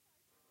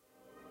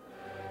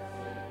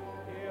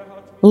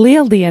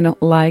Lieldienu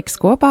laiks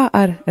kopā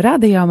ar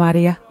Radio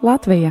Marija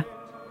Latvija.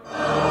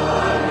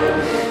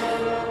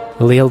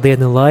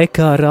 Lieldienu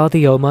laikā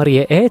Radio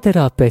Marija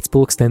ēterā pēc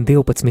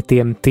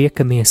 12.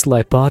 tiekamies,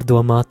 lai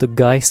pārdomātu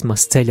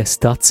gaismas ceļa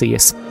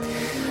stacijas.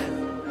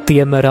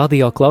 Tiem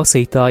radio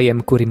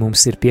klausītājiem, kuri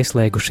mums ir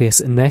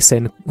pieslēgušies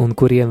nesen un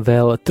kuriem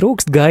vēl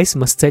trūkst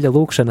gaismas ceļa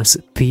lūkšanas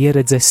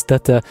pieredzes,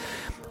 tad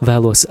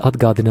vēlos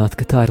atgādināt,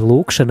 ka tā ir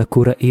lūkšana,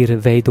 kura ir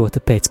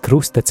veidota pēc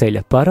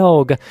krustaceļa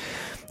parauga.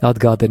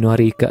 Atgādinu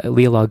arī, ka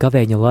lielā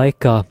gavēņa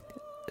laikā,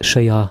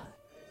 šajā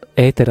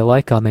ētera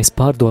laikā mēs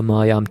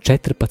pārdomājām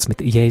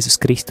 14 Jēzus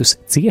Kristus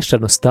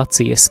ciešanu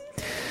stacijas.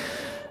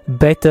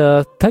 Bet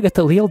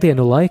tagad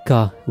lieldienu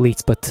laikā,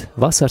 līdz pat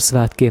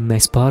vasarsvētkiem,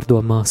 mēs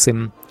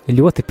pārdomāsim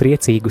ļoti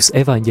priecīgus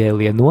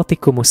evaņģēlija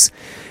notikumus,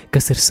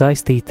 kas ir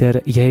saistīti ar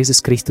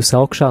Jēzus Kristus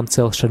augšām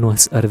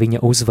celšanos, ar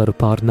viņa uzvaru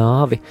pār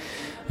nāvi,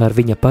 ar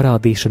viņa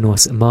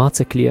parādīšanos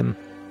mācekļiem,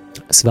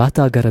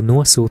 svētā gara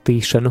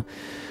nosūtīšanu.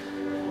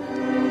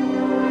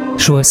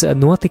 Šos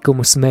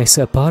notikumus mēs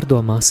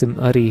pārdomāsim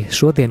arī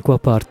šodien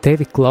kopā ar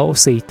tevi,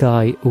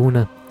 klausītāji,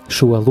 un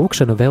šo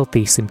lūkšanu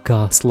veltīsim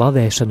kā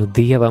slavēšanu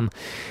Dievam,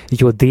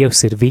 jo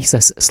Dievs ir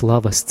visas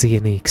slavas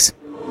cienīgs.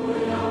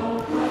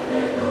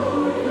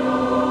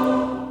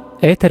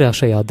 Ēterā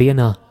šajā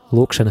dienā,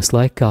 lūkšanas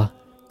laikā,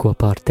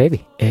 kopā ar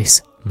tevi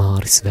es,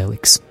 Māris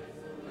Veliks.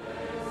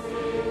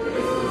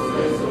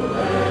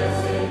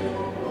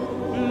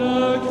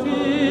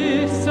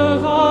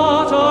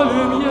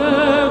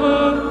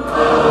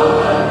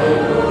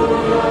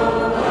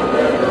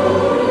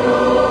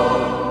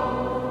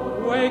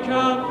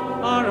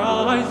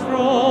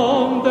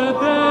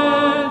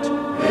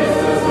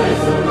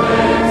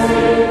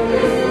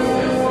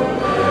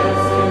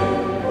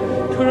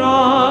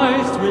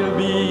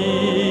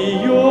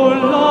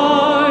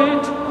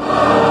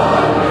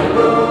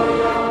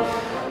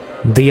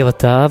 Dieva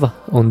Tēva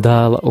un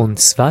Dēla un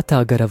Svētā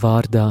gara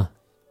vārdā.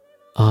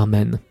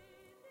 Āmen.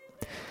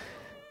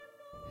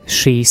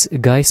 Šīs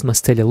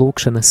gaismas ceļa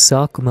lūkšanas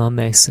sākumā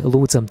mēs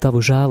lūdzam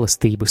Tavu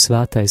žēlastību,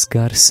 Svētais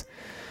gars,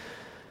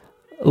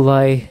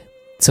 lai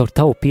caur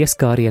Tavu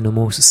pieskārienu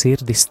mūsu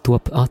sirdis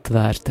top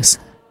atvērtas,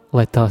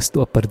 lai tās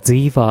top par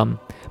dzīvām,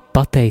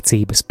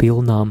 pateicības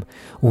pilnām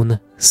un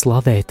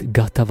slavēt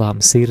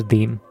gatavām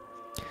sirdīm.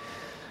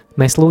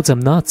 Mēs lūdzam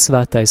nāc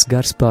Svētais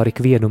gars pār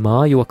ikvienu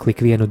mājokli,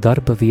 ikvienu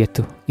darba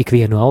vietu,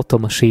 ikvienu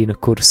automašīnu,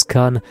 kur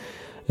skan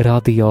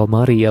Radio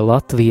Marija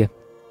Latvija.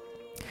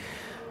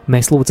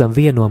 Mēs lūdzam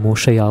vieno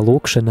mūs šajā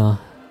lūkšanā,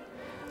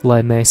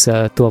 lai mēs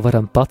to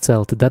varam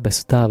pacelt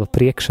debesu Tēva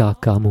priekšā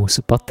kā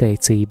mūsu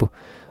pateicību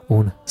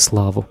un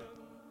slavu.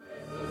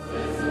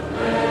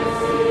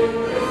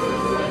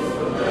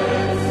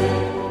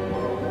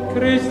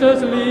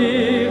 Christus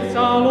liegt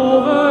all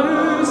over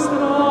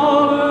Israel.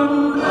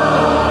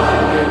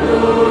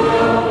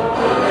 Halleluja,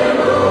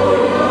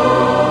 halleluja.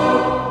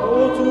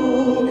 O tu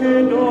che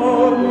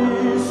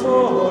dormi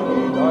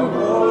soli dai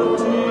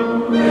morti.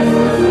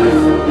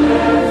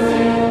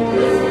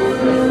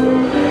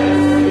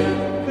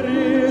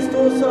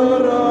 Christus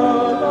sarà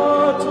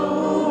la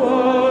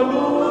tua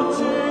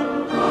luce.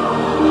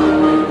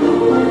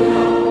 Halleluja,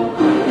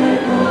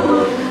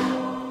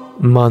 halleluja.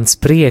 Mans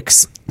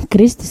prieks.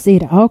 Kristus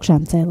ir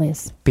augšām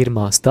cēlies.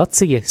 Pirmā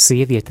stacija –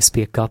 sievietes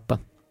pie kapa.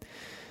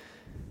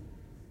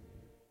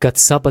 Kad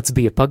sabats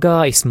bija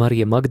pagājis,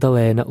 Marija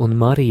Magdalēna un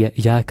Marija,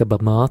 Jēkaba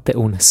māte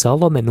un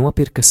Salome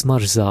nopirka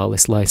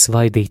smaržzāles, lai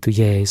svaidītu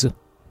Jēzu.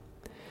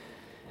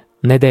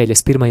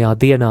 Nedēļas pirmajā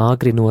dienā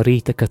agri no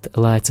rīta, kad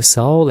lēca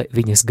saule,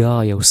 viņas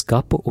gāja uz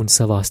kapu un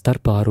savā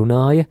starpā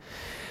runāja,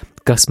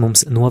 kas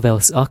mums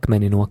novels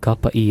akmeni no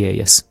kapa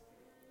ieejas.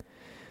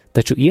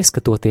 Taču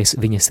ieskatoties,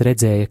 viņas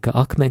redzēja, ka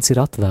akmens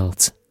ir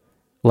atvelts,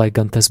 lai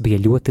gan tas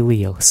bija ļoti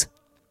liels.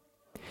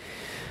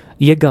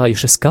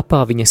 Iegājušas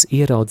kapā viņas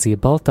ieraudzīja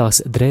baltās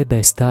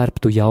drēbēs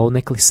tērptu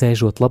jaunekli,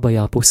 sēžot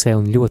labajā pusē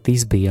un ļoti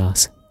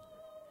izbijās.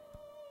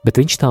 Bet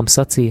viņš tām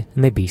sacīja,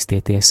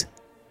 nebīstieties.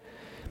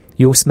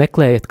 Jūs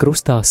meklējat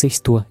krustā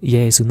sisto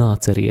Jēzu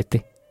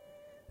Nācarieti.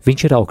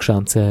 Viņš ir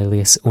augšām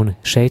cēlies, un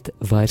šeit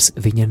vairs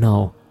viņa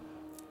nav.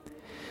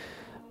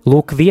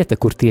 Lūk vieta,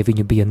 kur tie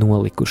viņu bija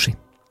nolikuši.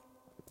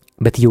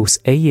 Bet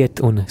jūs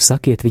ejiet un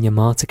sakiet viņa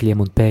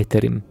mācekļiem un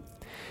Pēterim.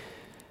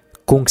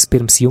 Kungs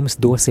pirms jums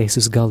dosies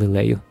uz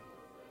Galileju.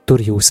 Tur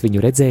jūs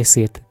viņu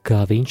redzēsiet,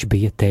 kā viņš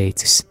bija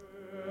teicis.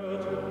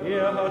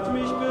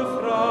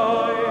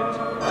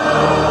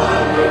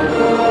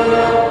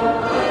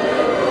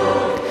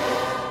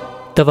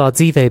 Tavā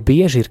dzīvē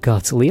bieži ir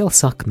kāds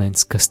liels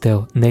akmens, kas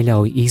tev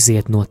neļauj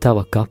iziet no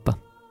tava kapa.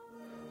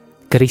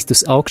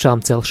 Kristus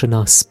augšām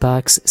celšanās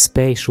spēks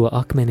spēj šo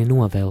akmeni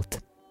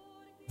novelt.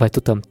 Vai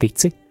tu tam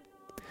tici?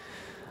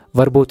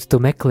 Varbūt tu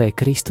meklē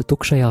Kristu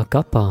tukšajā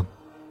kapā.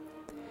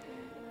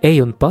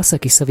 Ej un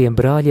pasaki saviem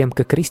brāļiem,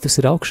 ka Kristus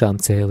ir augšām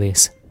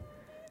cēlies.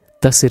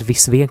 Tas ir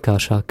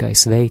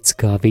visvienkāršākais veids,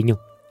 kā viņu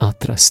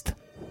atrast.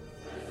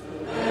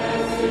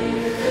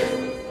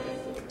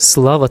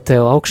 Slava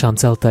Tev, augšām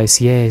celtais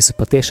Jēzu,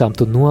 patiešām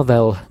Tu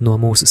novēl no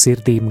mūsu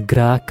sirdīm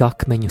grēka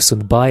akmeņus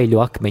un baiļu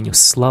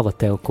akmeņus. Slava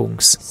Tev,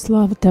 kungs!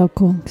 Slava Tev,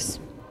 kungs!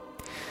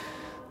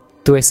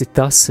 Tu esi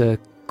tas,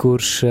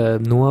 kurš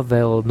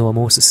novēl no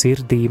mūsu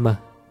sirdīm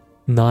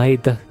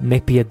naida,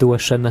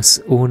 nepiedošanas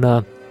un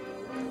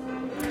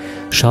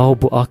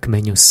šaubu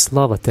akmeņus.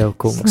 Slava Tev,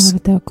 kungs!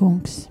 Slava Tev,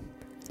 kungs!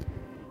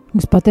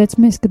 Mums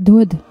pateicamies, ka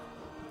dod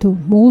Tu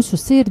mūsu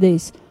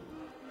sirdīs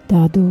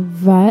tādu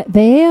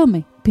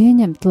vēlmi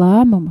pieņemt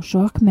lēmumu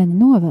šo akmeni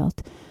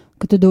novelt,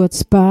 ka Tu dod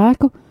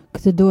spēku,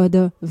 ka Tu dod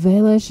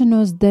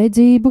vēlēšanos,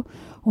 dedzību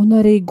un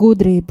arī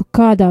gudrību,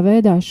 kādā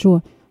veidā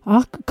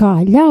kā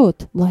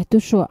ļaut, lai Tu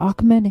šo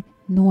akmeni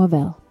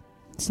novēl.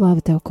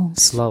 Slava Tev,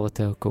 kungs! Slava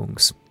Tev,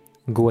 kungs!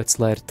 Gods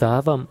lai ir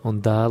Tēvam un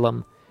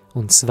Dēlam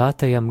un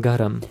Svētajam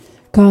garam.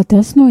 Kā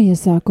tas no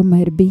iesākuma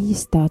ir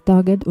bijis, tā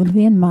tagad un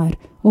vienmēr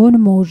un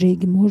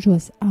mūžīgi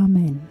mūžos.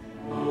 Āmen!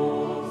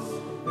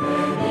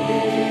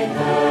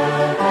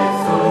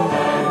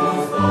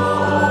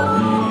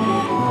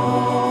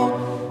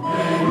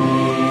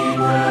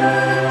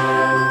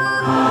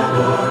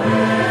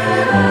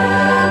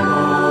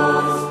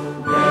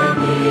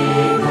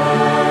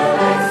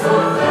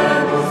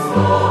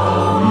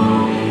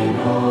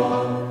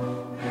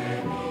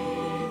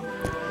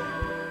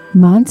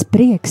 Mans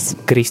prieks.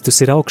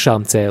 Kristus ir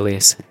augšām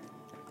cēlies.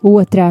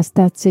 Otrā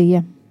stacija.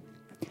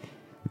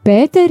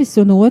 Pēteris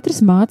un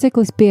otrs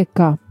māceklis pie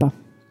kapa.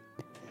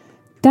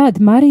 Tad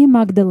Marija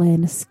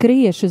Magdalēna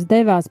skriešus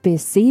devās pie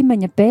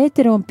Sīmeņa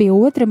Pētera un pie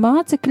otra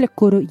mācekļa,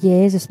 kuru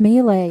Jēzus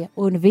mīlēja,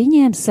 un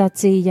viņiem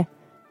sacīja: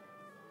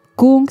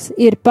 Kungs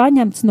ir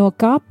paņemts no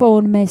kapa,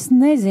 un mēs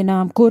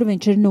nezinām, kur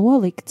viņš ir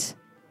nolikts.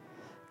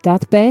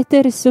 Tad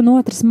Pēteris un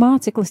otrs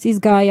māceklis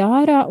izgāja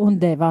ārā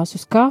un devās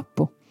uz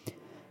kapu.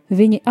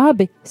 Viņi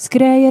abi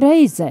skrēja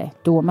reizē,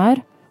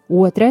 tomēr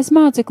otrais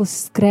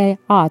māceklis skrēja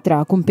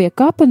ātrāk un pie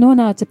kapa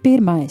nonāca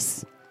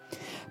pirmais.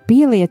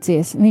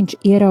 Pieliecies, viņš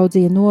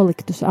ieraudzīja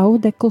noliktus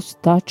audeklus,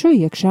 taču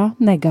iekšā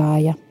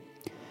negāja.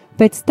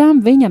 Pēc tam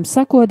viņam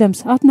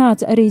sakodams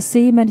atnāca arī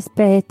Sīmenis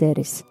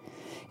Pēteris.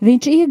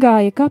 Viņš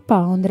iegāja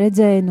kapā un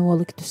redzēja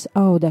noliktus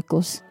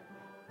audeklus.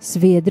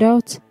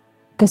 Sviedrauts,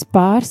 kas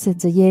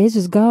pārsedza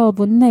Jēzus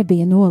galvu,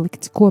 nebija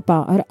nolikts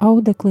kopā ar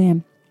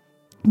audekliem,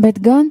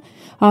 bet gan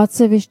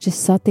atsevišķi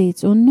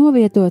satīts un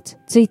novietots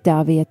citā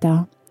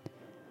vietā.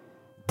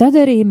 Tad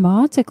arī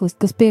māceklis,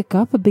 kas pie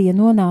kapa bija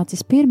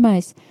nonācis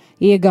pirmais,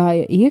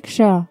 iegāja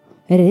iekšā,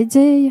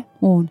 redzēja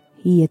un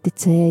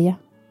ieticēja.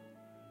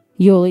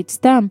 Jo līdz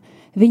tam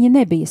viņi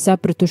nebija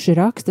sapratuši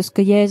rakstus,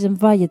 ka Jēzum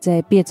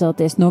vajadzēja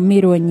piecelties no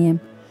miroņiem.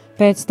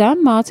 Pēc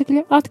tam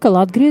mācekļi atkal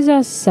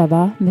atgriezās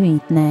savā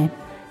mītnē.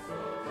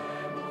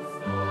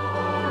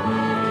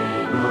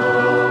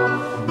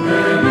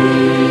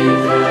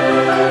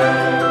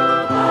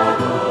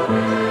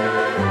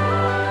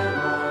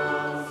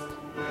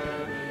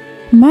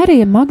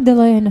 Marija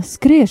Magdalēna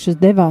skriešus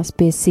devās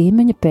pie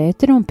Sīmeņa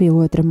Pētera un pie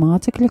otra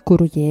mācekļa,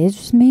 kuru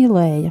Jēzus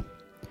mīlēja.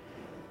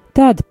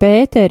 Tad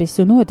Pēteris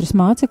un otrs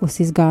māceklis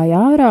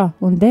izgāja ārā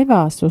un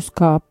devās uz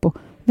kapu.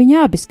 Viņi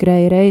abi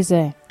skrēja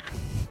reizē.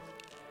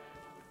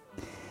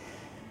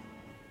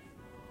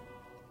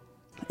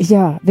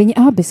 Viņi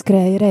abi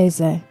skrēja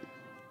reizē.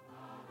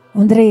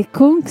 Un arī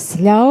Kungs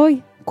ļauj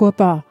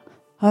kopā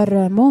ar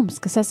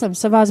mums, kas esam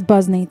savās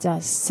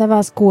baznīcās,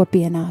 savās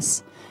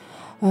kopienās,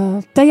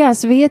 tajās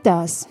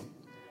vietās,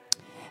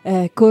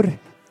 kur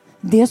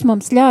Dievs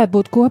mums ļauj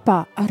būt kopā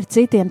ar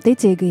citiem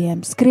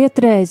ticīgajiem, skriet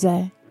reizē.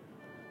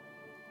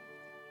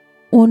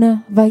 Un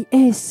vai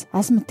es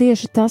esmu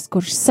tieši tas,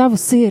 kurš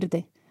savu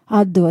sirdi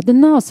atdod,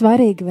 un nav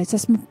svarīgi, vai es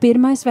esmu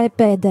pirmais vai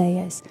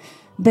pēdējais,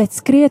 bet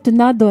skriet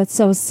un atdod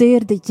savu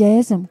sirdi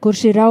Jēzum,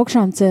 kurš ir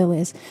augšām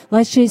cēlies,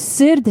 lai šīs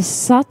sirdis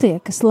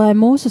satiekas, lai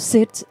mūsu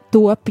sirds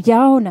top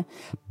jauna,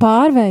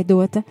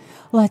 pārveidota,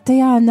 lai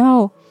tajā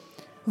nav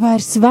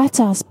vairs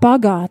vecās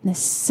pagātnes,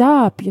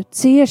 sāpju,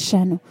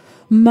 ciešanu,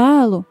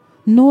 melu,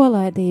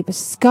 nolaidības,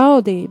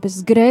 skaudības,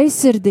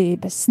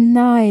 greizsirdības,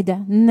 naida,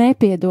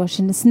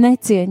 nepiedošanas,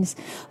 necieņas,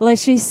 lai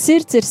šīs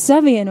sirds ir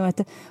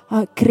savienota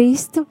ar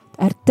Kristu,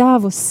 ar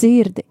tavu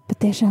sirdi,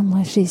 patiešām,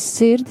 lai šīs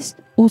sirdis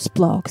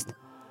uzplaukst.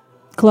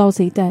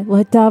 Klausītāji,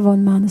 lai tava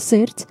un mana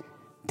sirds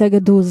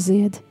tagad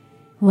uzzied,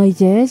 lai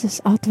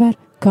Jēzus atver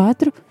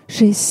katru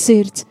šīs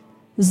sirds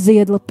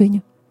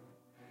ziedlapiņu,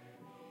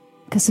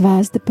 kas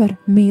vēsta par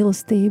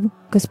mīlestību,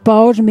 kas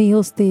pauž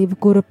mīlestību,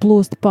 kura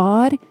plūst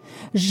pāri,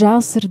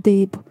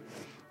 žēlsirdību,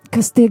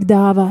 kas tiek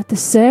dāvāta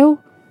sev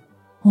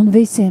un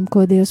visiem,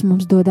 ko Dievs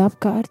mums dod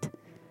apkārt,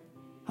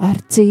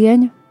 ar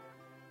cieņu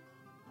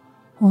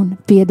un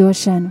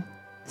piedošanu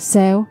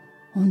sev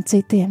un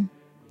citiem.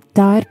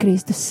 Tā ir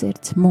Kristus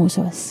sirds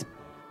mūsos.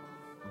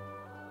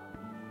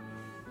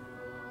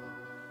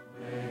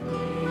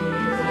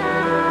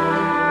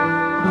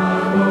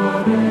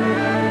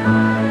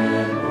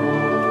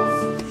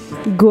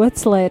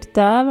 Gods lai ir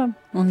Tēvam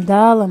un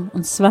Dēlam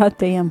un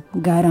Svētajam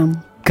garam.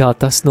 Kā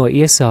tas no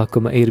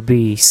iesākuma ir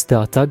bijis,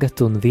 tā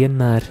tagad un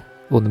vienmēr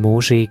un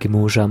mūžīgi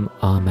mūžam.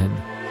 Āmen.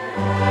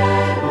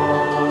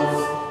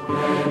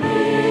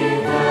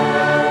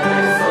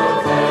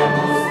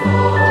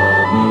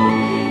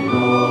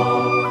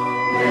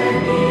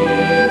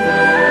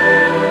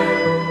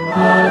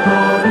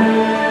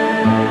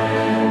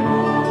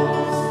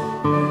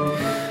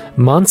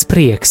 Mans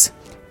prieks.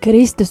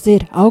 Kristus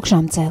ir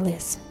augšām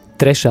cēlies.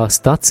 3.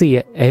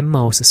 stacija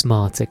Emmausas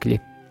mācekļi.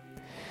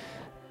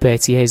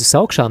 Pēc Jēzus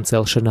augšām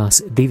celšanās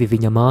 2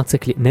 viņa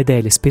mācekļi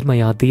nedēļas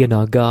 1.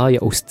 dienā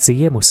gāja uz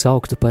ciemu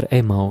sauktu par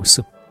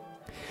Emmausu.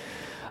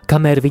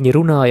 Kamēr viņi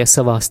runāja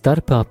savā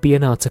starpā,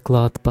 pienāca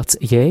klāt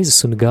pats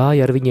Jēzus un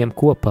gāja ar viņiem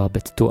kopā,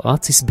 bet to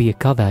acis bija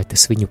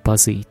kavētas viņu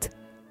pazīt.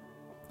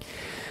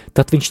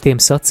 Tad viņš tiem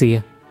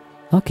sacīja: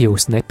 Ak,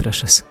 jūs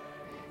neprašas,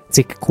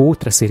 cik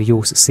kūtras ir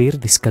jūsu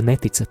sirdis, ka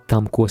neticat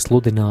tam, ko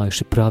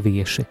sludinājuši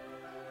pravieši.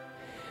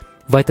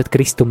 Vai tad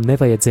Kristum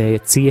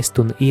nevajadzēja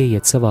ciest un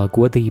ieiet savā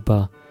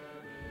godībā?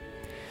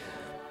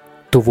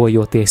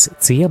 Tuvojoties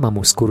ciemam,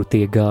 uz kuru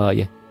tie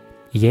gāja,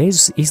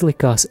 Jēzus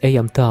izlikās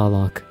ejam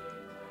tālāk,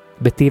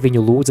 bet tie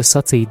viņu lūdza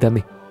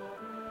sacīdami: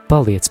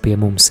 Paliec pie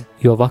mums,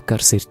 jo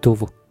vakars ir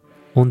tuvu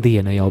un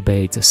diena jau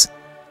beidzas.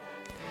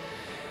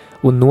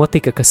 Un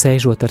notika, ka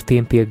sēžot ar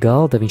tiem pie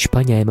galda, viņš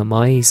paņēma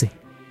maizi,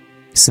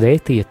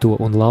 svētīja to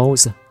un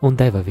lauza un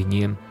deva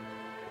viņiem.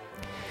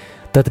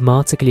 Tad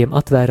mācekļiem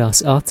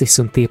atvērās acis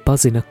un tie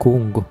pazina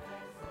kungu,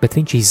 bet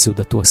viņš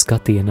izzuda to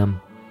skatienam.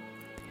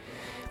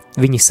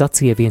 Viņi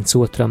sacīja viens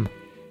otram: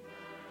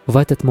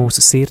 Vai tad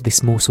mūsu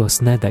sirdis mūsos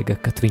nedega,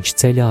 kad viņš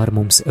ceļā ar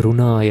mums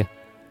runāja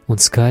un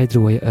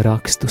skaidroja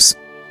rakstus?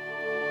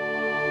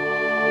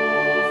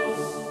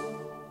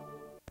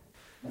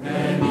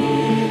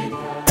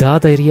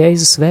 Tāda ir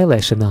Jēzus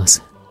vēlēšanās,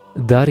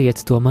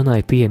 dariet to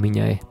manai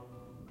piemiņai.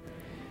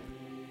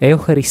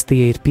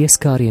 Euharistija ir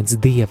pieskāriens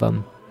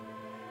Dievam.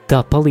 Tā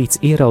palīdz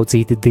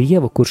ieraudzīt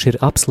Dievu, kurš ir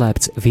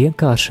apslēpts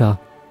vienkāršā,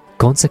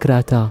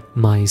 konsekrētā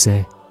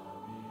maizē.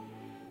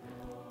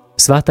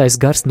 Svētais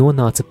gars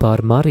nonāca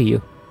pār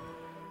Mariju,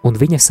 un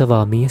viņa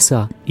savā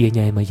miesā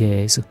ieņēma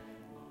Jēzu.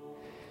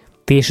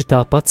 Tieši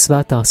tāpat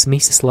svētās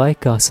mises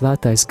laikā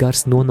svētais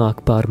gars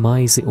nonāk pār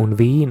maizi un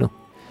vīnu,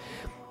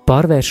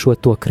 pārvēršot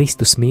to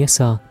Kristus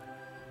miesā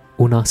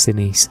un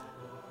asinīs.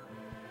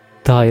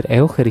 Tā ir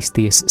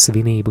Euharistijas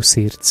svinību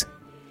sirds.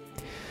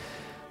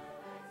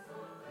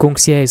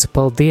 Kungs Jēzu,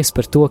 paldies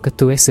par to, ka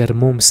tu esi ar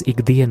mums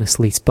ikdienas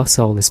līdz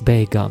pasaules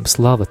beigām.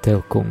 Slava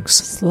tev, kungs!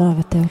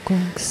 Slava tev,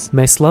 kungs!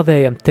 Mēs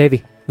slavējam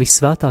tevi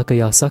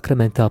visvētākajā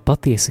sakramentā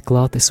patiesi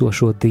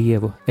klātesošo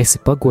Dievu. Esi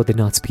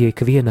pagodināts pie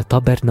ikviena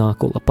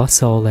tabernākula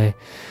pasaulē,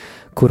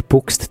 kur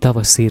pukst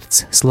tava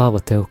sirds. Slava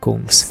tev,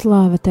 kungs!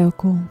 Slava tev,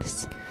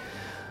 kungs!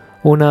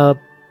 Un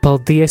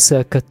paldies,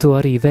 ka tu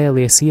arī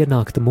vēlies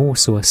ienākt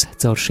mūsos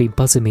caur šīm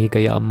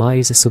pazemīgajām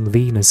maizes un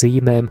vīna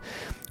zīmēm,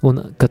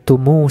 un ka tu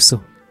mūsu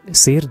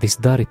sirdis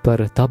dari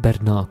par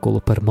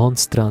tabernākulu, par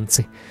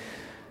monstranci,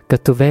 ka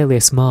tu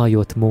vēlies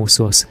mājot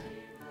mūsos.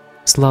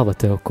 Slava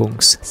tev,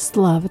 kungs!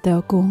 Slava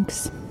tev,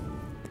 kungs!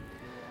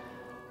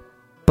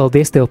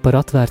 Paldies tev par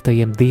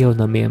atvērtajiem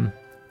dievnamiem,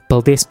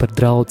 paldies par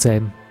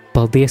draudzēm,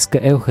 paldies,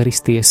 ka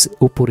Euharistijas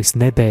upuris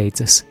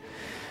nebeidzas,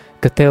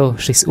 ka tev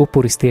šis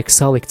upuris tiek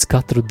salikts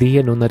katru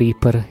dienu un arī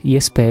par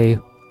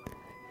iespēju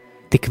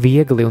tik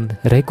viegli un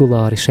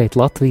regulāri šeit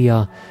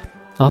Latvijā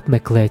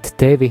apmeklēt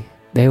tevi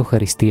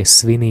Euharistijas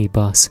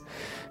svinībās,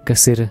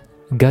 kas ir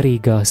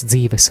garīgās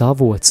dzīves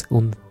avots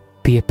un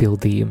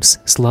piepildījums.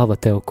 Slava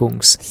tev,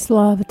 kungs!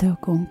 Slava tev,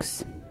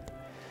 kungs!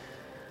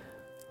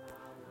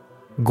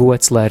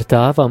 Gods lai ir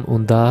Tēvam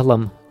un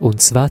Dēlam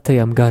un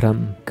Svētajam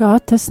garam, kā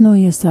tas no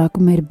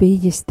iesākuma ir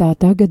bijis, tā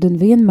tagad un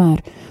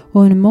vienmēr,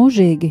 un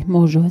mūžīgi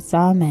mūžos.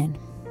 Āmen!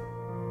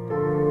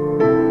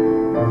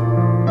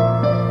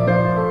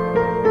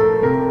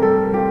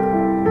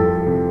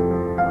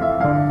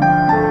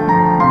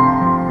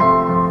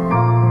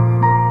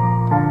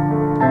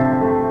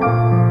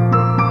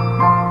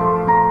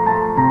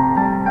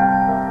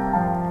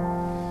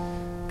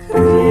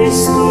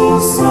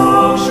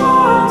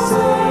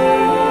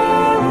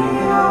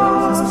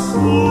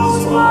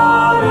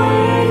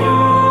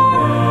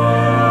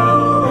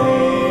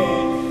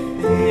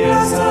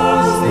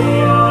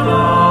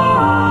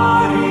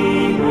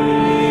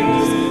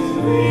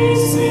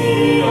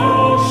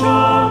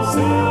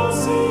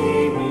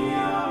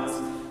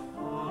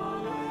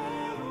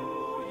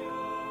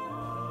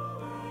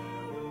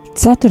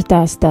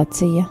 Ceturtā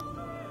stacija.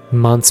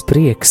 Mans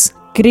prieks.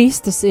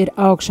 Kristus ir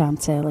augšām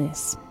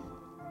cēlies.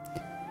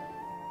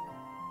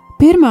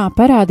 Pirmā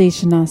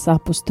parādīšanās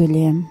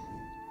apustuļiem.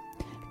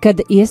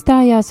 Kad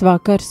iestājās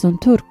vakars un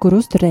tur, kur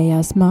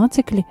uzturējās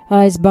mācekļi,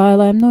 aiz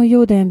bailēm no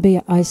jūdiem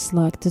bija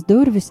aizslēgtas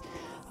durvis,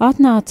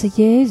 atnāca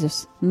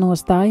Jēzus,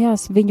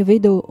 nostājās viņu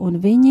vidū un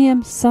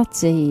viņiem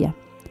sacīja: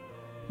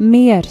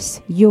 Miers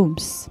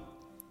jums!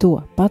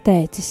 To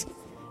pateicis,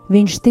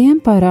 viņš tiem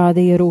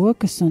parādīja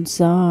rokas un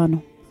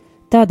sānu.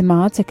 Tad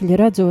mācekļi,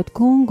 redzot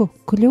kungu,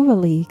 kļuva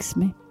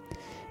līgsmi,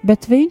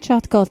 bet viņš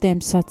atkal tiem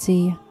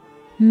sacīja: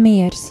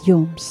 Miers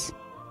jums!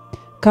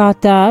 Kā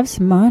Tēvs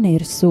mani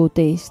ir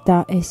sūtījis, tā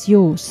es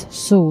jūs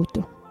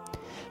sūtu.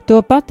 To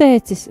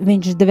pateicis,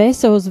 viņš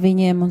dvēsa uz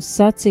viņiem un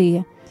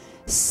sacīja: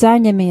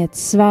 Saņemiet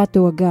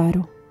svēto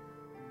garu.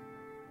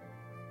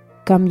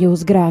 Kam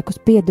jūs grēkus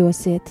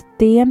piedosiet,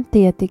 tiem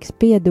tie tiks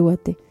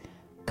piedoti,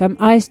 kam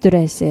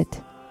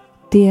aizturēsiet,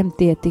 tiem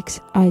tie tiks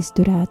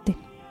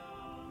aizturēti.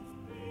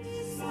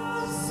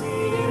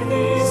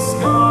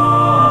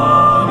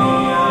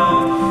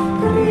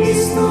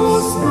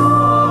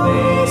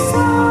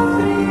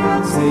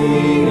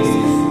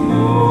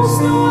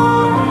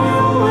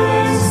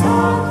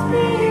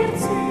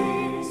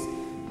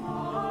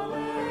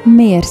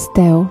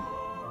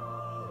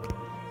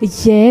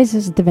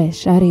 Jēzus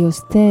dveš arī uz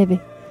tevi,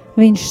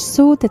 viņš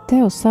sūta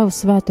tev savu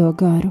svēto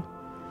garu.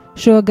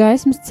 Šo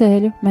gaismas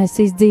ceļu mēs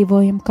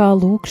izdzīvojam kā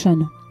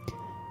lūgšanu.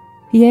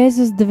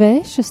 Jēzus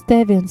dveš uz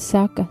tevi un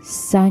saka,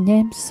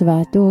 saņem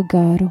svēto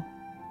garu.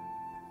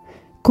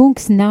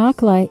 Kungs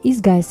nāk, lai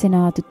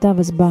izgaisinātu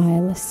tavas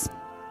bailes.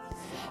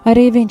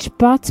 Arī viņš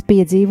pats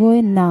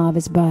piedzīvoja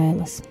nāves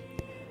bailes.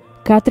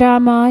 Katrā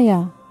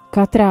mājā,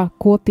 katrā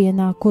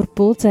kopienā, kur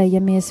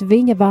pulcējamies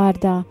viņa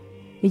vārdā,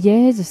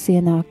 Jēzus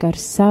ienāk ar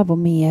savu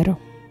mieru.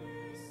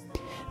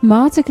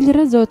 Mācekļi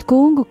redzot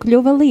kungu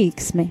kļuva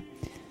līksmi.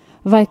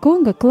 Vai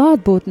kunga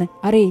klātbūtne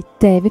arī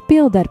tevi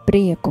pilda ar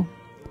prieku?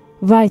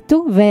 Vai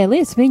tu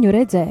vēlies viņu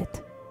redzēt?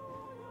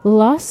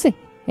 Lasi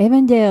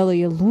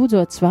evaņģēliju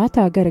lūdzot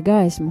svētā gara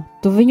gaismu,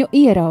 tu viņu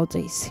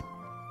ieraudzīsi.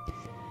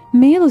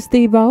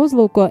 Mīlestībā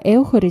uzlūko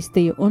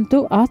Euharistiju un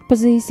tu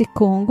atpazīsi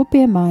kungu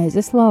pie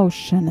maizes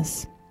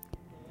laušanas.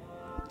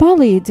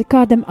 Palīdzi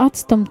kādam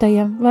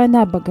atstumtajam vai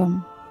nabagam.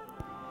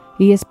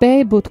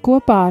 Iespēja būt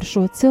kopā ar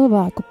šo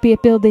cilvēku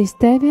piepildīs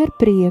tevi ar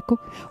prieku,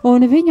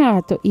 un viņā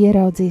tu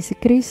ieraudzīsi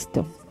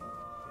Kristu.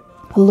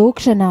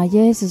 Lūkšanā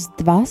Jēzus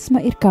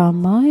dvēsma ir kā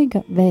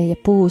maiga vēja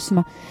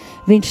pūsma,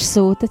 viņš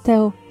sūta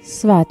tev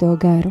svēto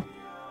garu.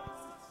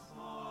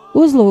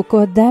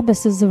 Uzlūko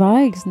debesu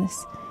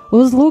zvaigznes,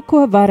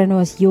 uzlūko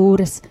varenos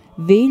jūras,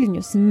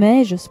 viļņus,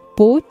 mežus,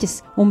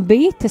 puķis un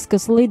bītes,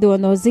 kas lido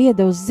no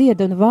zieda uz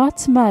ziedu un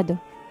vāc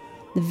medu.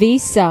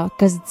 Visā,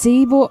 kas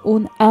dzīvo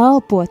un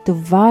elpo, tu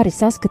vari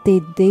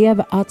saskatīt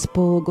Dieva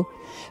atspulgu.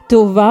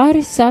 Tu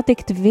vari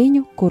satikt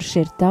viņu, kurš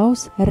ir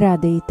tavs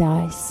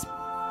radītājs.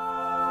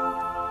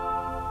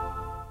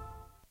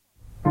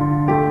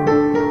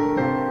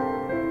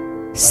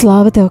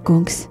 Slāva tev,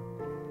 kungs,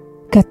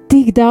 ka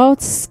tik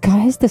daudz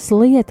skaistas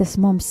lietas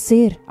mums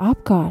ir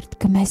apkārt,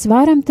 ka mēs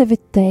varam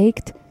tevi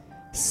teikt,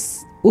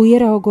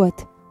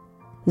 ieraugot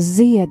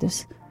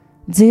ziedus,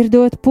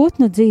 dzirdot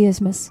putnu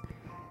dziesmas,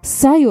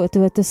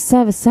 sajūtot uz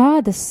savas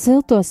ādas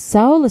siltos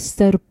saules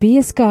staru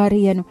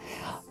pieskārienu,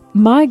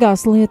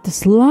 maigās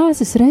lietas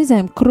lāses,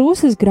 reizēm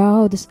krūsas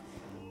graudus.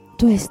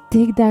 Tu esi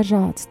tik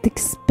dažāds,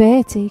 tik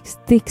spēcīgs,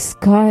 tik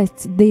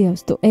skaists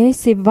Dievs, tu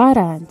esi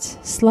varens.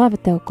 Slava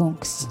tev,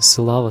 kungs!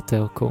 Slava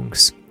tev,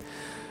 kungs!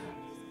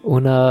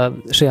 Un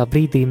šajā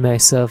brīdī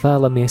mēs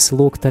vēlamies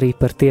lūgt arī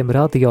par tiem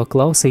radio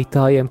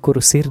klausītājiem, kuru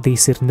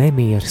sirdīs ir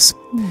nemieris.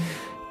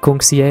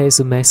 Kungs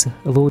Jēzu, mēs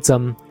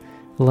lūdzam,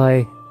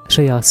 lai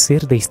šajās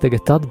sirdīs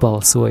tagad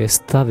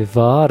atbalsojas tavi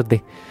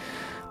vārdi,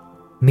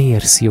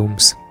 miers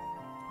jums,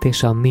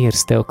 tiešām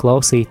miers tev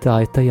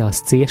klausītāji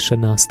tajās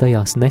ciešanās,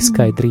 tajās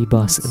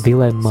neskaidrībās,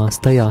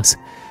 dilemmās, tajās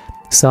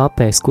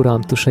sāpēs,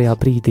 kurām tu šajā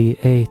brīdī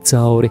ej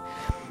cauri.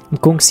 Un,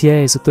 kungs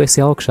Jēzu, tu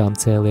esi augšām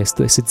cēlies,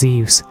 tu esi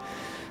dzīvs,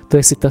 tu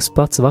esi tas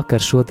pats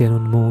vakar, šodien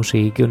un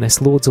mūžīgi, un es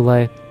lūdzu,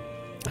 lai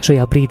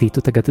šajā brīdī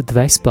tu tagad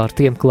dves pār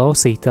tiem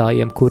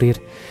klausītājiem, kur ir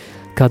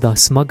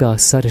kādās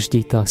smagās,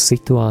 sarežģītās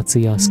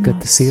situācijās,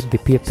 kad sirdi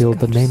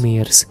piepilda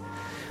nemieris.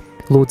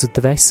 Lūdzu,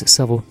 dves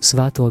savu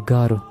svēto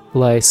garu,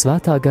 lai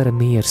svētā gara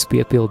miers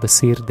piepilda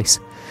sirdis,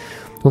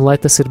 un lai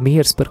tas ir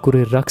miers, par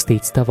kuru ir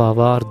rakstīts tavā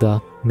vārdā,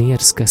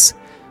 miers, kas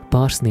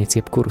pārsniedz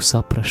jebkuru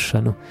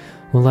saprašanu,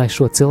 un lai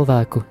šo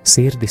cilvēku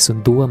sirdis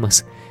un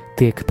domas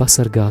tiek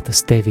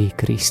pasargātas tevī,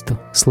 Kristu.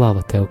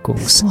 Slava tev,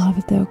 kungs!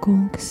 Slava tev,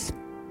 kungs!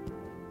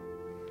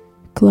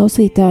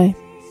 Klausītāji!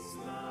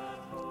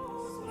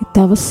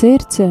 Tava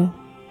sirds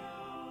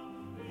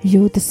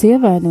jūtas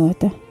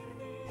ievainota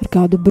ar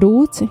kādu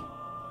brūci,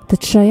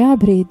 tad šajā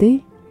brīdī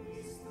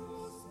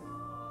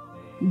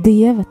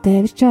Dieva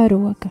tevišķā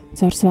roka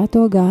caur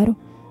svēto garu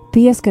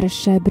pieskaras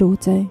šai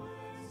brūcei,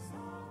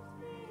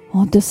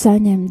 un tu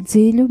saņem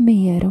dziļu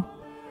mieru,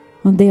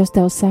 un Dievs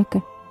tev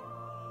saka,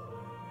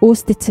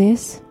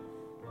 uzticies,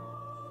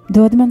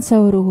 dod man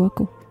savu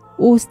roku,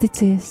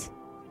 uzticies,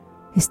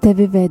 es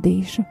tevi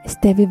vedīšu, es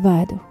tevi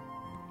vedu.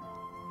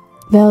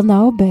 Vēl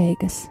nav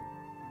beigas,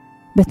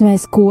 bet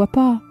mēs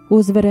kopā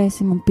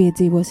uzvarēsim un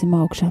piedzīvosim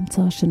augšām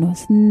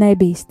celšanos.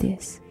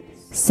 Nebīsties,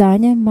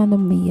 saņem manu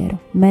mieru,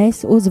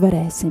 mēs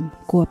uzvarēsim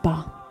kopā.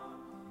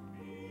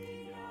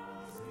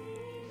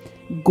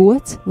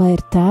 Gods lai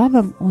ir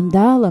Tēvam un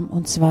Dēlam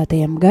un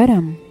Svētajam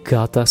garam,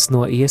 kā tas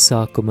no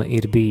iesākuma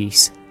ir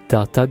bijis,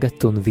 tā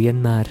tagad un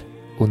vienmēr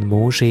un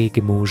mūžīgi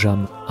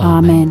mūžam.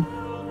 Āmen.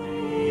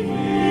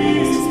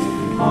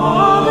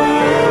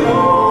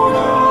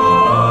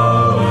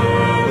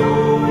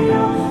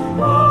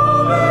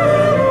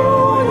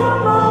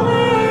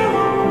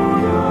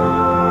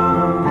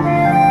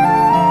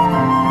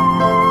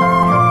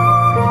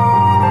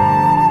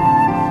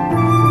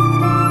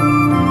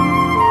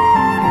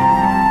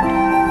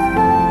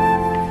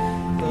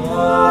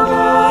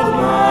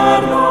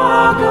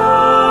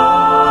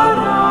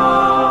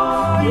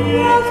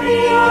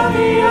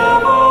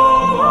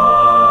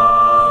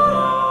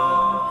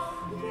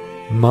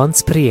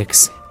 Mans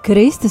prieks.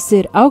 Kristus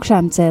ir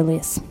augšām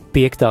cēlies.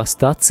 5.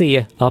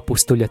 stacija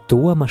apustuļa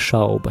Toma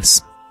šaubas.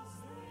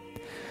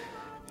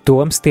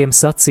 Toms tiem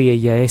sacīja,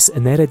 ja es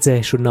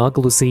neredzēšu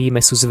naglu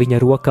zīmes uz viņa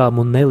rokām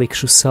un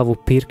nelikšu savu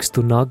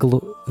pirkstu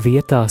naglu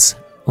vietās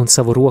un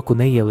savu roku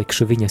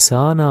neielikšu viņa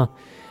sānā,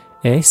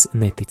 es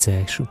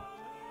neticēšu.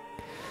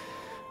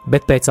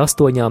 Bet pēc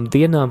 8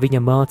 dienām viņa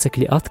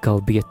mācekļi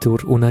atkal bija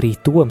tur, un arī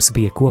Toms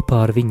bija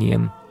kopā ar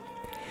viņiem.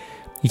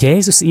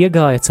 Jēzus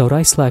iegāja caur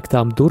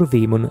aizslēgtām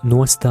durvīm un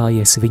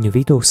nostājies viņu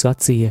vidū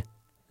sacīja: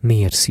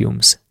 miers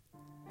jums!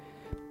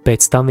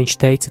 Pēc tam viņš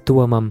teica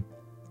Tomam: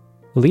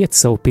 liec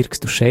savu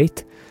pirkstu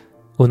šeit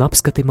un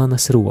apskati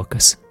manas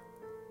rokas.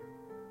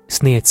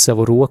 Sniedz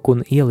savu roku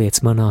un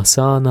ieliec manā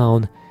sānā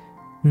un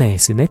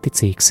neesi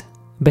neticīgs,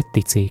 bet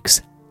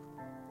ticīgs.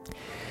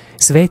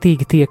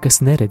 Svētīgi tie,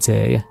 kas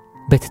neredzēja,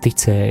 bet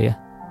ticēja.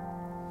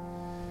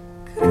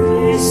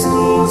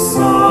 Kristus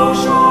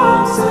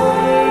augšām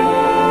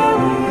cēlījās,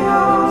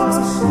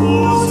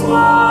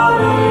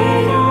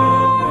 uzvarēja.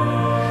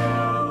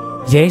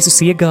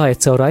 Jēzus iegāja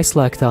caur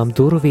aizslēgtām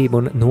durvīm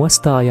un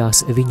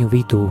nostājās viņu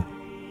vidū.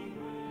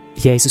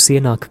 Jēzus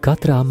ienāk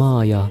katrā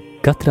mājā,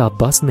 katrā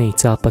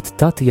baznīcā, pat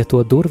tad, ja to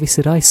durvis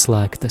ir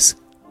aizslēgtas.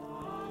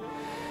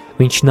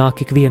 Viņš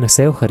nāk ikvienas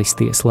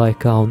evaharistijas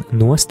laikā un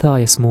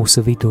nostājas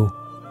mūsu vidū.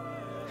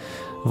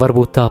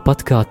 Varbūt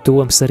tāpat kā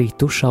Toms arī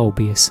tu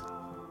šaubies.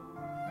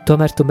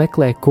 Tomēr tu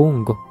meklē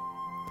kungu.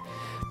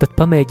 Tad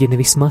pamēģini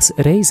vismaz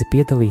reizi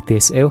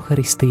piedalīties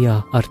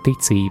evaharistijā ar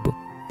ticību,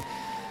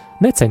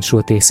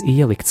 necenšoties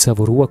ielikt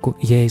savu roku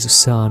Jēzus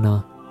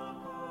sānā.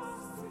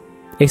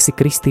 Esi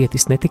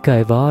kristietis ne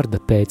tikai vārda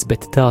pēc,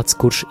 bet tāds,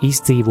 kurš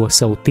izdzīvo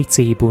savu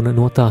ticību un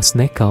no tās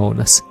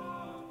nekaunas.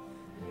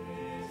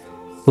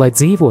 Lai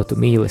dzīvotu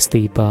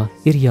mīlestībā,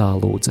 ir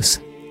jālūdzas.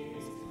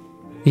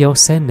 Jau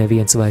sen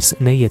neviens vairs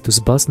neiet uz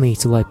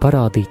baznīcu, lai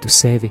parādītu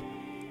sevi.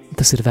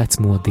 Tas ir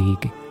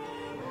vecmodīgi.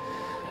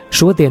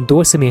 Šodien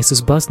dosimies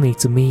uz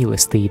baznīcu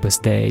mīlestības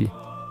dēļ.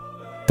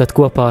 Tad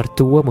kopā ar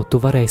Tomu tu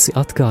varēsi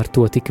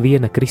atkārtot ik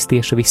viena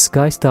kristieša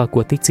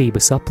viskaistāko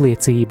ticības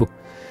apliecību: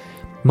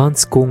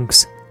 mans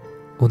kungs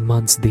un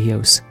mans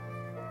Dievs.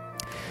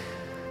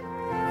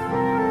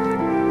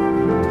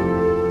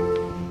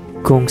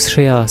 Kungs,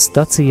 šajā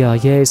stacijā,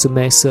 Jēzu,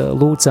 mēs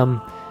lūdzam,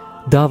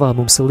 dāvā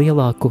mums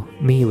lielāku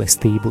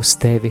mīlestību uz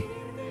tevi.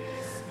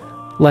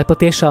 Lai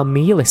patiešām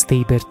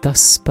mīlestība ir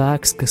tas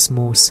spēks, kas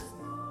mūs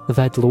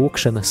ved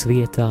lūkšanas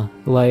vietā,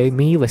 lai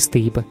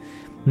mīlestība,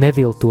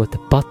 neviltota,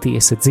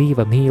 patiesa,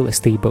 dzīva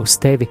mīlestība uz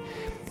tevi,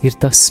 ir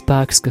tas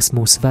spēks, kas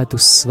mūs ved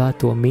uz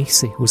svēto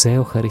misi, uz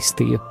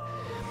evaharistiju.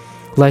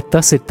 Lai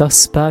tas ir tas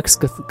spēks,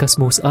 kas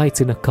mūs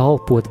aicina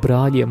kalpot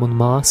brāļiem un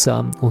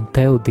māsām un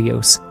tev,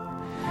 Dievs.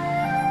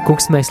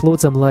 Kungs, mēs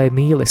lūdzam, lai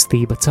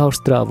mīlestība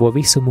caurstrāvo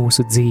visu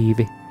mūsu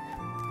dzīvi.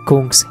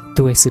 Kungs,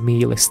 tu esi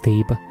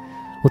mīlestība,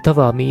 un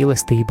tavā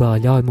mīlestībā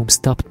ļauj mums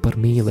tapt par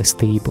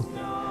mīlestību.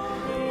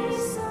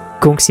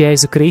 Kungs,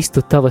 Jēzu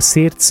Kristu, tava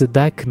sirds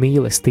deg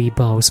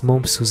mīlestībā uz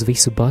mums, uz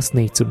visu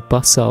baznīcu un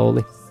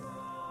pasauli.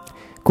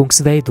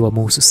 Kungs, veido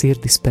mūsu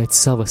sirdis pēc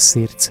savas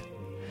sirds.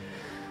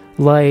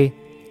 Lai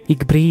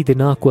ik brīdi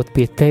nākot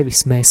pie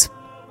tevis mēs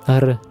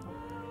ar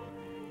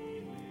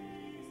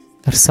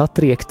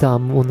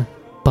satriektām un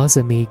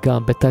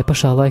pazemīgām, bet tai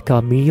pašā laikā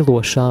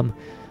mīlošām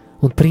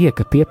un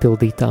prieka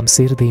piepildītām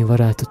sirdīm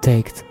varētu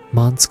teikt: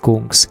 mans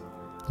kungs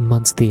un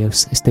mans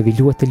Dievs, es tevi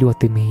ļoti,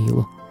 ļoti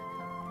mīlu.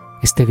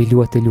 Es tevi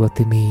ļoti,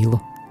 ļoti mīlu.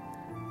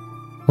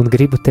 Un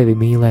gribu tevi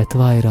mīlēt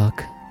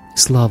vairāk.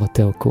 Slava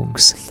tev,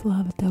 kungs!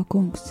 Slava tev,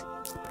 kungs!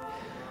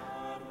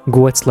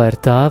 Gods lai ir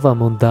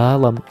Tēvam un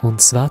Dēlam un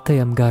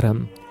Svētajam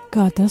garam,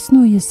 kā tas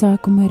no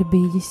iesākuma ir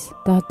bijis,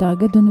 tā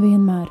tagad un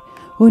vienmēr,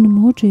 un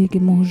mūžīgi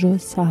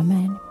mūžos.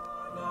 Āmen.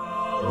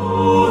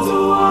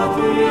 Lūdzu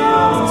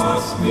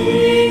atvies,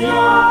 viņa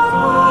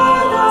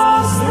vārdā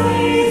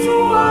steidzu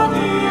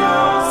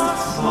atvies.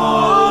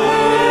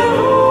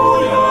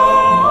 Alleluja,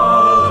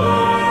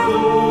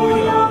 alleluja,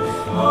 alleluja,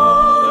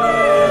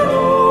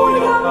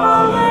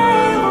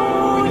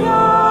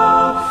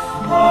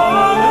 alleluja,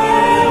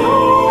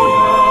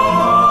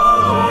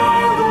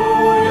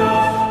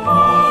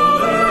 alleluja, alleluja,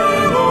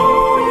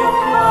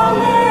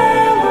 alleluja.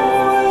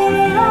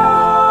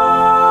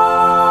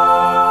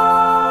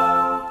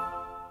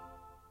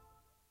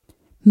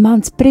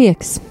 Mans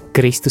prieks.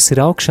 Kristus ir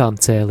augšām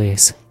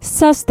cēlies.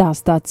 6.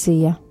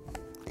 stacija.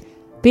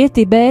 Pie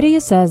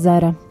Tibērijas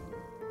ezera.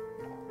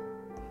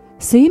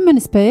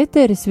 Sīmenis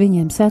Pēteris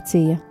viņiem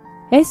sacīja: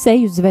 es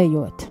eju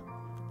zvejot.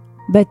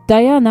 Bet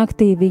tajā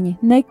naktī viņi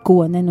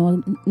neko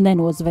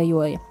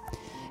nenozvejoja.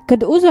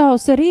 Kad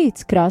uzausa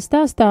rīts,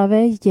 krastā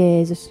stāvēja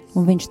Jēzus,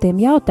 un viņš tiem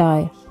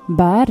jautāja: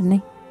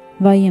 bērni,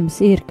 vai jums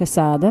ir kas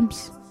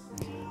ēdams?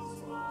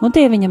 Un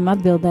tie viņam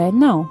atbildēja: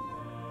 nav.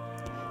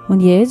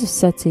 Un Jēzus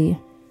sacīja: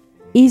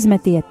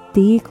 izmetiet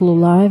tīklu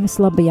laivas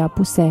labajā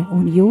pusē,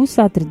 un jūs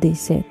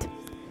atradīsiet.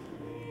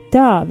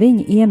 Tā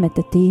viņi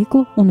iemeta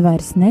tīklu un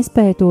vairs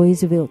nespēja to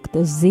izvilkt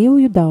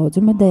zivju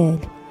daudzuma dēļ.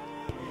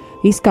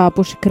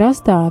 Izkāpuši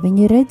krastā,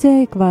 viņi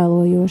redzēja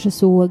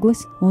kvēlojošas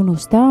ogles un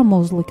uz tām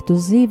uzliktu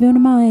zivi un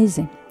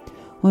maizi.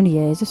 Un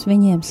Jēzus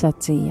viņiem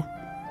sacīja: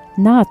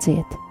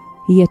 nāciet,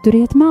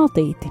 ieturiet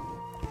maltīti.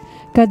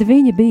 Kad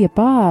viņi bija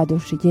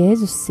pāduši,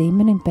 Jēzus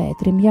Sīmenim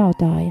Pēterim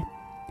jautāja: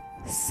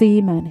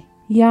 Sīmeni,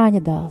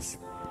 Jāņa dēls,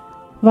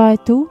 vai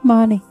tu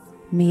mani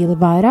mīli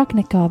vairāk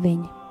nekā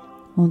viņi?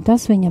 Un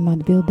tas viņam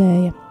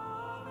atbildēja: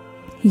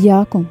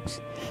 Jā, kungs,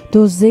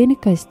 tu zini,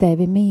 ka es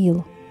tevi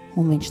mīlu.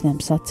 Un viņš tam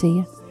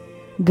sacīja: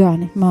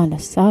 Gani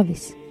manas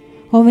avis.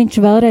 Un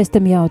viņš vēlreiz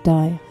tam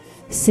jautāja: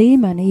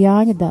 Sīmeni,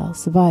 Jāņa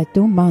dēls, vai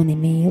tu mani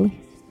mīli?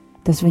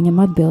 Tas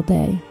viņam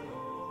atbildēja: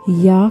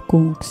 Jā,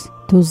 kungs,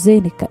 tu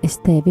zini, ka es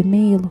tevi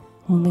mīlu.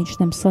 Un viņš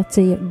tam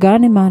sacīja: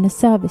 Gani manas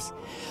avis.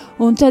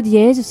 Un tad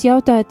Jēzus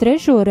jautāja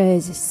trešo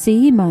reizi: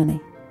 Sīmeni,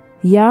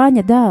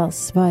 Jāņa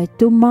dēls, vai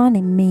tu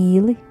mani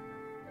mīli?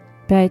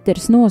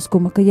 Pēters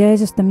noskuma, ka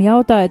Jēzus tam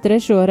jautāja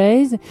trešo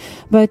reizi: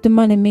 Vai tu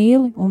mani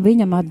mīli? Un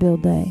viņam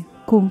atbildēja: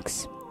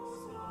 Kungs,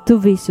 tu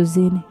visu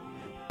zini.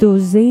 Tu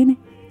zini,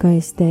 ka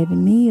es tevi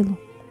mīlu.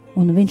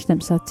 Un viņš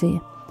tam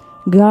sacīja: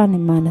 Gani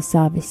manas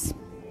avis.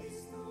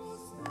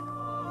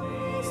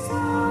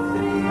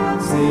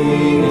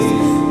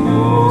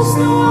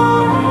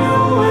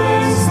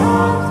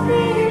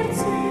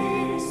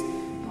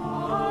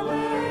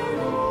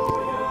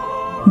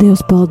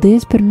 Dievs,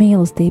 paldies par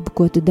mīlestību,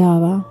 ko tu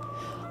dāvā.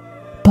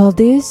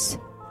 Paldies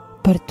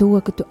par to,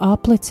 ka tu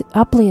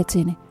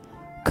apliecini,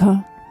 ka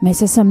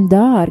mēs esam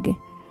dārgi,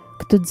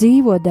 ka tu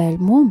dzīvo dēļ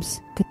mums,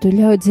 ka tu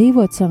ļauj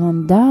dzīvot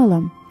savam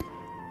dēlam,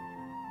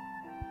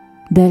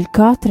 dēļ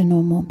katra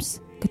no mums,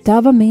 ka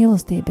tava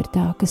mīlestība ir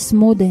tā, kas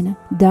smudina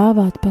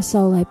dāvāt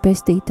pasaulē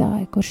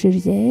pestītāju, kurš ir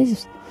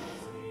Jēzus,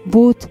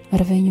 būt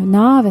ar viņu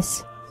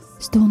nāves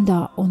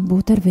stundā un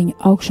būt ar viņu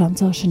augšām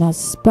celšanās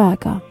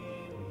spēkā.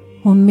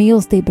 Un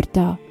mīlestība ir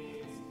tā,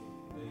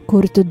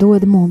 kuru tu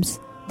dod mums,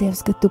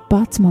 Dievs, ka tu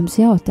pats mums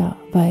jautā,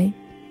 vai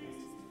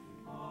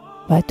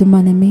tu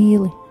mani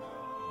mīli,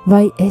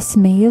 vai es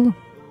mīlu,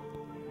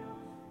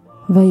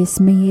 vai es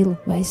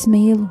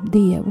mīlu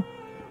Dievu,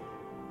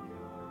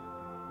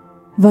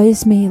 vai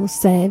es mīlu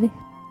sevi,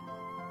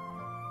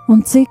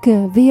 un cik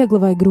viegli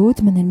vai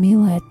grūti man ir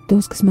mīlēt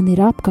tos, kas man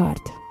ir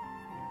apkārt.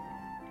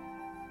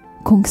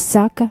 Kungs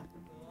saka,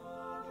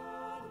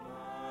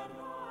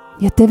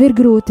 ja tev ir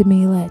grūti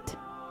mīlēt,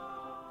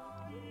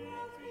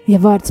 ja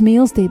vārds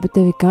mīlestība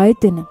tevi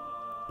kaitina,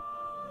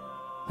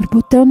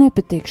 varbūt tev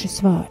nepatīk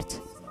šis vārds,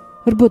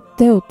 varbūt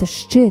tev tas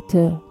šķiet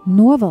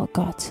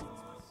novelkāts,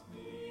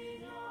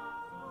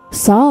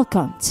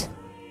 salkants.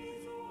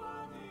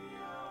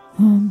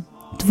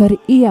 Tu vari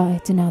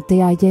ieaicināt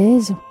tajā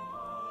Jēzu,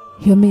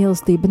 jo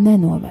mīlestība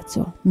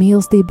nenoveco,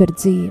 mīlestība ir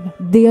dzīve,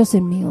 Dievs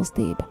ir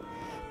mīlestība.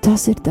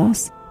 Tas ir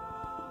tas,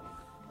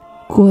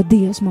 ko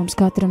Dievs mums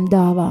katram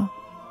dāvā.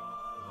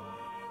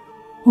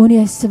 Un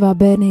ja es savā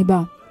bērnībā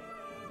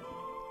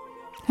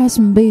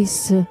esmu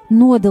bijis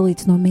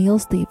nodalīts no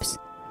mīlestības,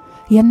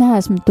 ja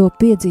neesmu to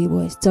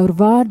piedzīvojis caur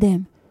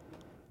vārdiem,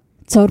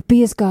 caur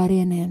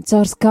pieskārieniem,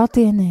 caur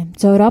skatieniem,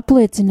 caur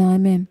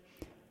apliecinājumiem,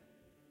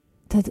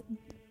 tad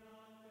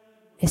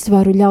es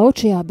varu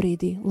ļaut šajā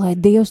brīdī, lai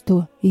Dievs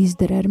to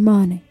izdara ar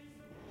mani,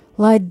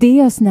 lai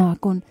Dievs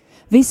nāk un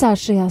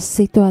visās šajās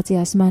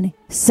situācijās mani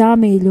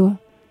samīļo.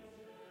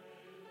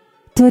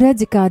 Tu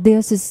redzi, kā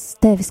Dievs uz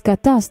tevi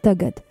skatās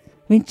tagad,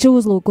 viņš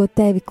uzlūko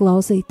tevi,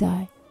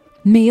 klausītāji,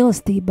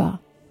 mīlestībā,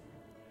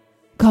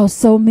 kā uz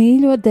savu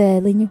mīļo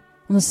dēliņu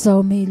un uz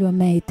savu mīļo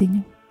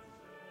meitiņu.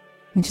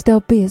 Viņš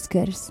tev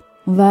pieskaras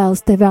un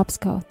vēlas tevi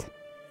apskaut.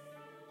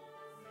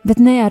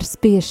 Bet ne ar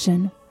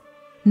spiešanu,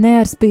 ne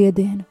ar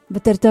spiedienu,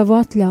 bet ar tavu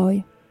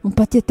atļauju. Un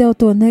pat ja tev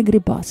to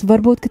negribās,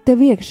 varbūt, ka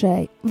tev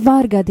iekšēji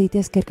var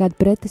gadīties, ka ir kāda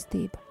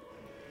pretestība.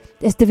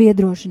 Es tev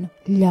iedrošinu,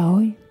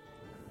 ļauj.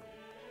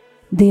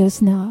 Dievs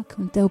nāk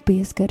un tev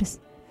pieskaras,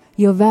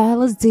 jo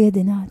vēlas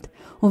dziedināt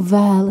un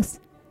vēlas,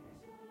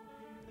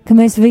 ka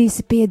mēs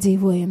visi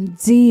piedzīvojam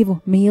dzīvu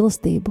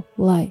mīlestību,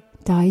 lai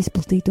tā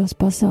izplatītos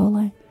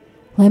pasaulē,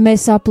 lai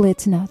mēs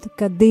apliecinātu,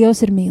 ka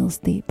Dievs ir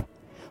mīlestība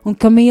un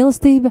ka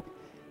mīlestība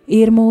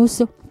ir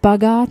mūsu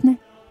pagātne,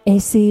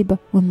 esība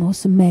un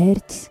mūsu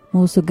mērķis,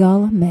 mūsu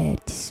gala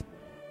mērķis.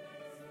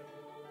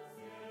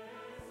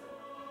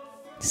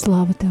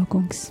 Slava tev,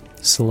 kungs!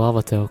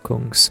 Slava tev,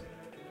 kungs!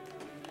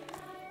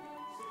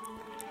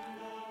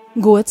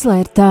 Gods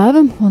lai ir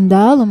Tēvam un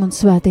Dēlam un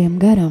Svētajam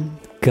garam,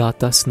 kā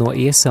tas no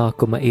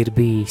iesākuma ir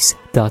bijis,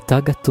 tā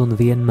tagad un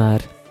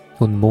vienmēr,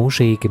 un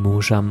mūžīgi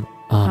mūžam.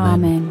 Āmen.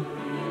 Āmen.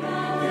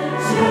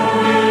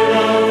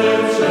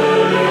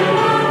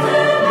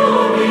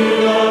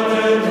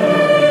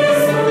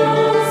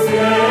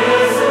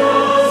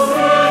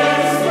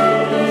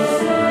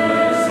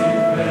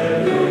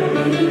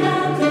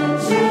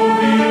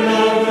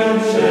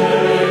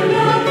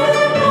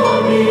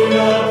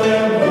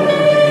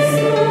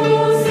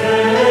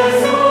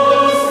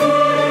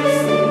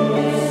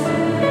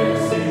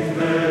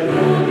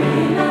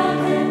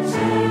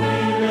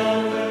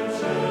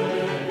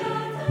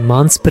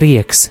 Mans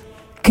prieks.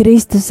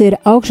 Kristus ir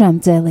augšām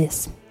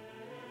cēlies.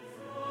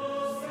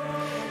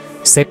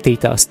 7.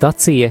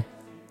 stacija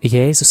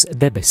Jēzus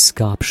debesu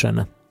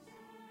kāpšana.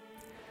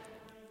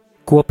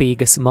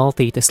 Kopīgas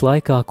maltītes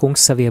laikā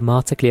kungs saviem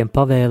mācekļiem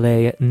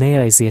pavēlēja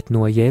neaiziet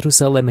no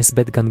Jeruzalemes,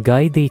 bet gan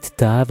gaidīt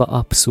tēva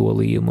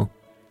apsolījumu.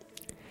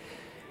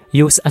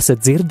 Jūs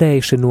esat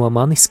dzirdējuši no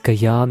manis, ka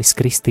Jānis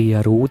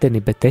kristīja ar ūdeni,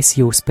 bet es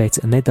jūs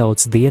pēc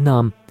nedaudz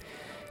dienām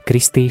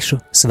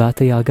kristīšu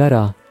svētajā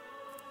garā.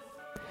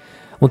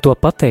 Un to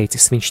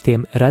pateicis, viņš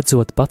tiem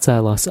redzot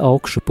pacēlās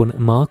augšup un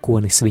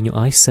mākonis viņu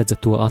aizsedza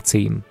to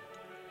acīm.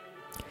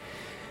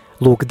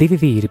 Lūk, 2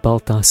 vīri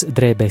baltās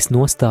drēbēs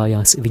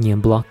nostājās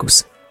viņiem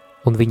blakus,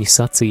 un viņi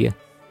sacīja: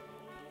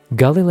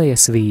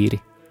 Galilejas vīri,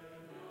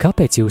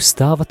 kāpēc jūs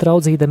stāvat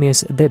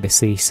raudzīdamies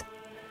debesīs?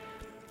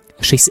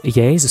 Šis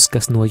Jēzus,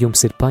 kas no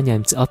jums ir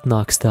paņemts,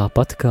 atnāks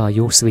tāpat, kā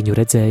jūs viņu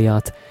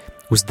redzējāt,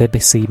 uz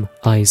debesīm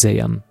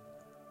aizejam.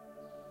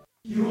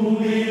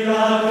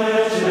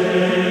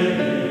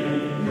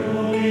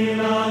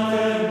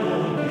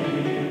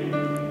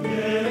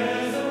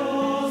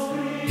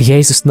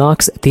 Jēzus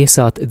nāks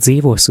tiesāt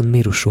dzīvos un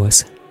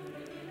mirušos.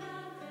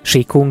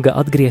 Šī kunga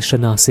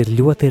atgriešanās ir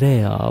ļoti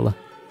reāla.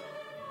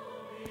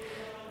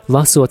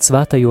 Lasot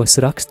svētajos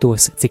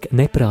rakstos, cik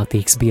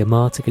neprātīgs bija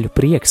mācekļu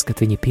prieks,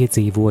 kad viņi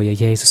piedzīvoja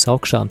Jēzus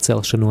augšām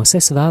celšanos,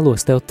 es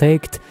vēlos tev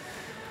teikt,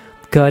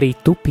 ka arī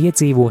tu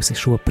piedzīvosi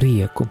šo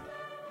prieku,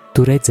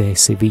 tu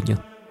redzēsi viņu.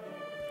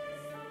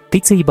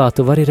 Ticībā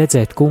tu vari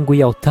redzēt kungu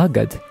jau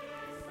tagad,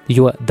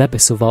 jo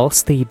debesu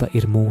valstība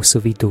ir mūsu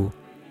vidū.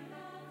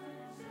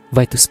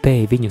 Vai tu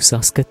spēji viņu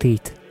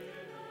saskatīt?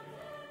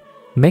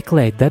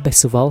 Meklē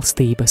debesu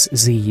valstības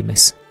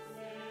zīmes.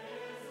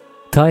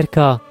 Tā ir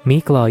kā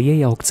mīklā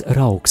iejaukts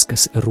raugs,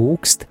 kas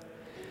rūkst,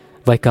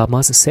 vai kā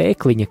maza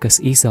sēkliņa, kas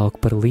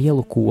izaug par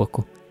lielu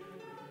koku.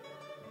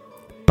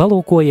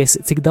 Palūkojies,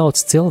 cik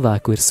daudz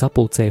cilvēku ir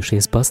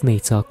sapulcējušies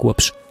baznīcā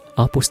kopš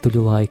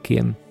apustuļu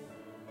laikiem.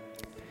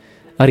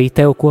 Arī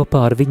tev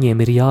kopā ar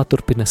viņiem ir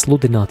jāturpina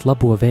sludināt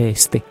labo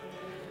vēsti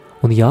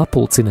un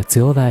jāpulcina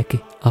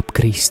cilvēki ap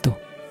Kristu.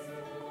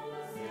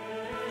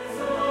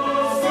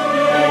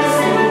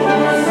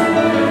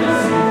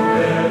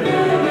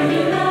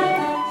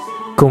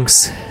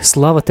 Kungs,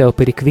 slava tev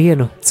par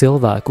ikvienu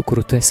cilvēku,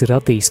 kuru tu esi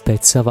radījis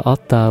pēc sava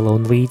attēla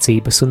un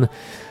līdzības, un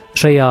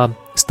šajā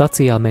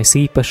stacijā mēs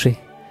īpaši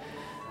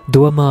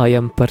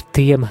domājam par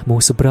tiem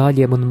mūsu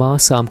brāļiem un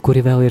māsām,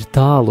 kuri vēl ir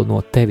tālu no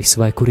tevis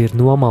vai kuri ir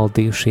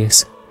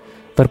nomaldījušies,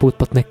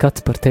 varbūt pat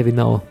nekad par tevi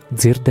nav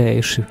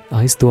dzirdējuši,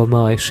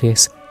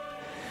 aizdomājušies.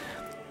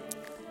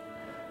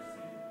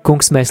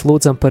 Kungs, mēs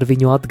lūdzam par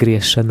viņu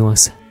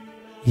atgriešanos.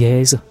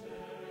 Jēzu,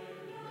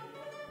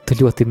 tu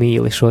ļoti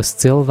mīli šos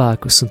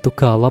cilvēkus, un tu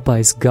kā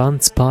labais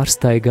gans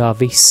pārstaigā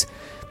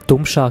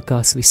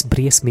tumšākās,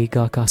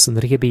 visbriesmīgākās un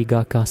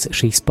riebīgākās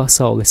šīs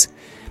pasaules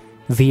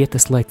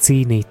vietas, lai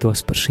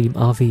cīnītos par šīm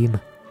avīm.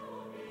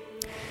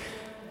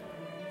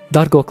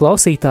 Dargo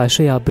klausītāji,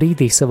 šajā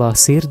brīdī savā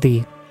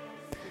sirdī,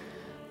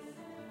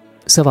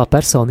 savā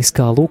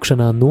personiskā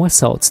lūkšanā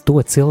nosauc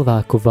to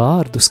cilvēku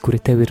vārdus,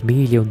 kuri tev ir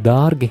mīļi un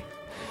dārgi,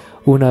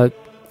 un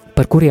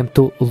par kuriem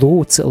tu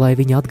lūdz, lai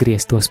viņi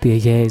atgrieztos pie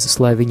Jēzus,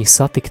 lai viņi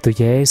satiktu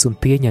Jēzu un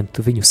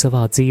pieņemtu viņu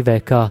savā dzīvē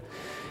kā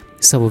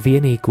savu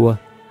vienīgo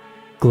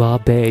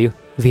glābēju,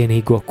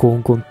 vienīgo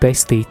kungu un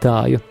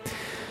pestītāju.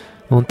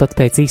 Un tad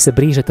pēc īsa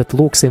brīža tad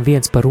lūksim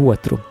viens par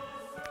otru.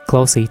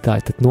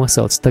 Klausītāji tad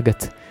nosauc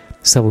tagad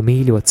savu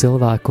mīļo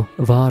cilvēku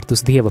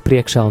vārdus Dieva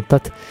priekšā, un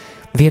tad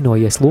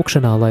vienojies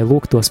lūkšanā, lai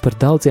lūgtos par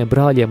daudziem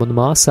brāļiem un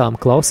māsām,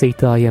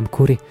 klausītājiem,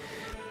 kuri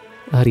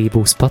arī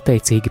būs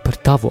pateicīgi par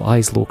tavu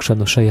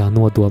aizlūgšanu šajā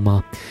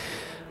nodomā.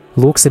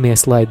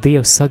 Lūksimies, lai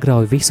Dievs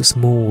sagrauj visus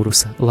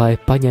mūrus, lai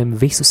paņem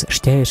visus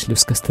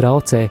šķēršļus, kas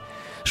traucē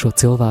šo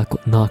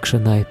cilvēku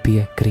nākšanai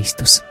pie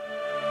Kristus.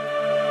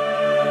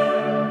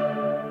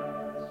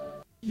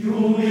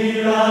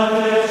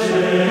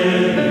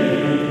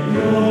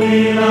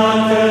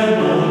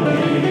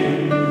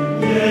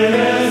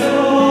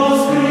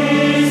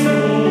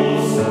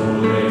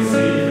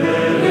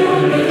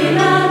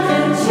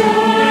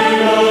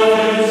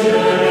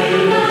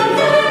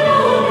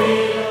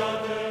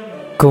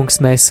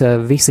 Kungs, mēs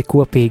visi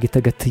kopīgi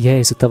tagad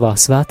Jēzu tavā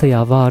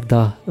svētajā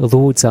vārdā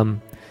lūdzam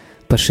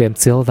par šiem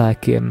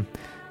cilvēkiem,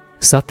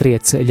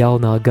 satriec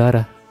ļaunā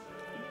gara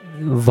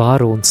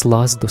varu un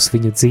slazdus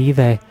viņu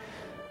dzīvē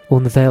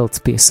un velc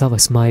pie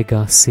savas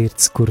maigās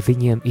sirds, kur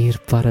viņiem ir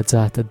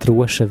paredzēta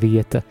droša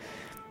vieta.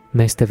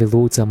 Mēs tevi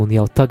lūdzam un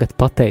jau tagad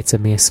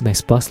pateicamies,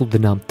 mēs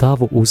pasludinām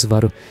tavu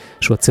uzvaru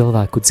šo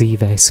cilvēku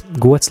dzīvēs.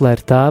 Gods lai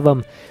ir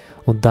Tēvam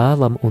un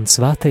Dēlam un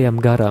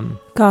Svētajam garam.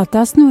 Kā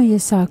tas no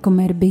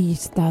iesākuma ir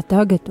bijis, tā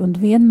tagad un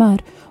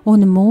vienmēr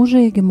un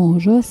mūžīgi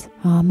mūžos.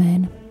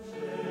 Āmen.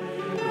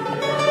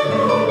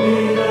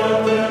 Yeah.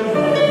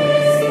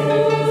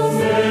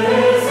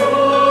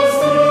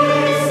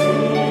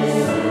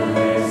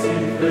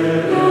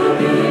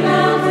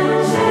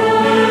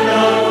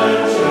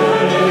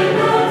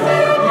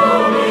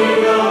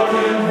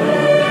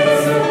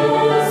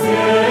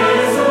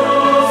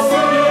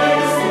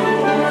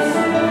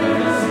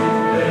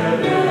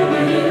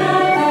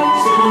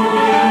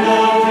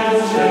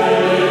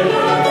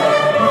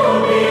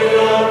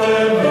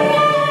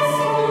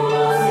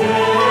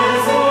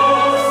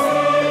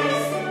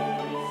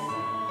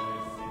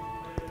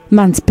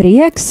 Mans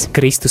prieks.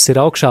 Kristus ir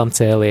augšām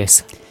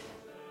cēlies.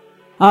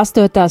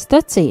 8.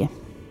 stacija.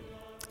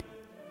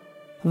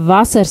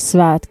 Vasaras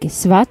svētki,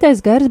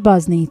 Svētais gars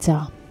baznīcā.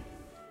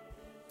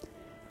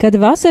 Kad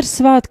vasaras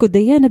svētku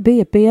diena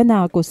bija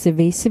pienākusi,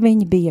 visi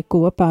viņi bija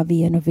kopā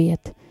vienu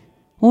vietu,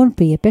 un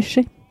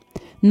piepeši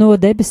no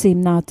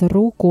debesīm nāca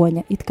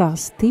rūkoņa, it kā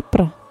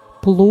stipra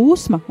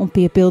plūsma, un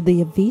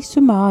piepildīja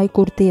visu māju,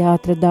 kur tie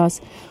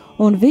atradās,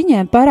 un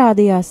viņiem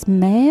parādījās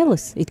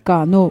mēlis, it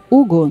kā no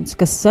uguns,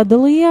 kas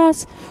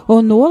sadalījās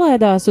un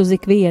nolaidās uz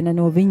ikviena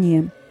no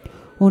viņiem,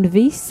 un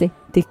visi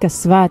tika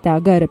svētā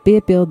gara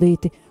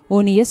piepildīti,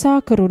 un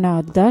iesāka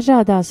runāt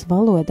dažādās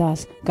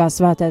valodās, kā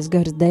svētais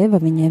gars deva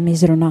viņiem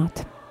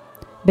izrunāt.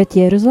 Bet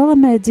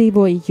Jeruzalemē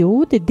dzīvoja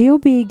jūdi,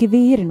 dievbijīgi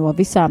vīri no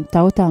visām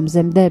tautām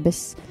zem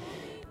debesis.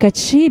 Kad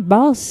šī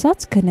balss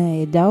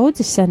atskanēja,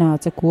 daudzi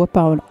sanāca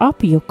kopā un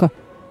apjuka,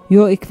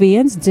 jo ik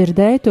viens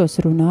dzirdēja tos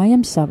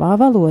runājam savā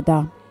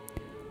valodā.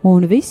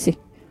 Un visi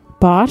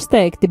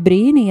pārsteigti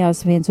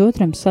brīnījās viens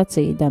otram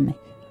sacīdami: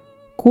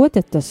 ko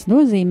tad tas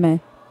nozīmē?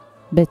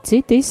 Bet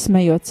citi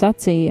izsmejot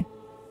sacīja: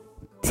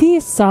 tie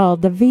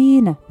salda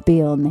vīna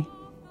pilni.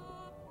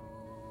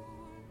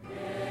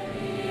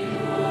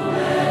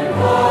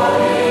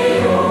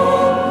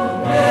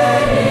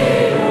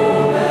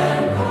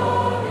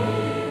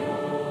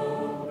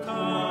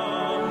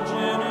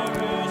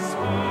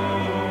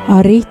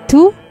 Arī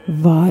tu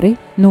vari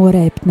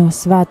norēpt no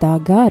svētā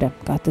gara,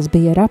 kā tas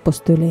bija ar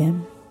apustuļiem.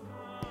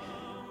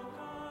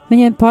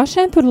 Viņiem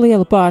pašiem par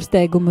lielu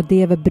pārsteigumu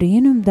Dieva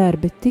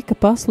brīnumdarbi tika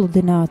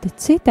pasludināti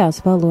citās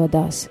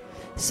valodās.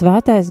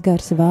 Svētais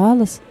gars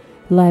vēlas,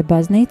 lai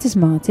baznīcas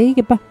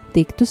mācība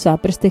tiktu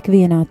saprast tik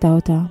vienā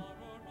tautā.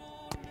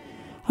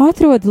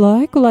 Atrod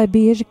laiku, lai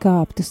bieži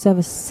kāptu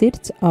savas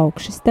sirds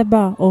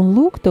augšistabā un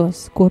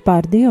lūgtos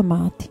kopā ar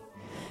Dievmāti.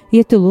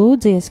 Ja tu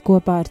lūdzies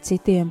kopā ar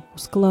citiem,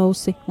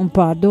 uzklausi un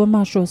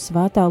pārdomā šo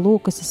svētā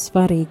Lūkasas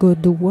svarīgo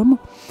domu,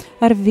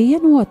 ar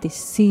vienoti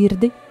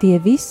sirdi tie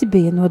visi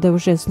bija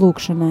nodevušies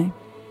lūgšanai.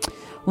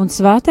 Un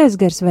svētais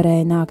gars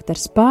varēja nākt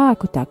ar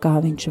spēku tā, kā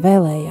viņš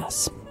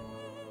vēlējās.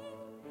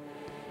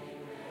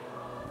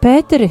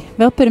 Pēteri,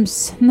 vēl pirms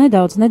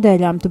nedaudz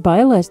nedēļām tu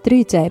bailēs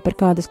trīcēji par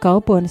kādas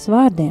kalpones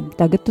vārdiem.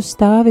 Tagad tu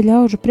stāvi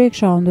ļaužu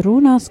priekšā un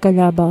runā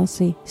skaļā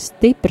balsī.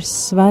 Stiprs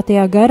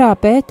svētajā garā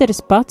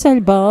Pēteris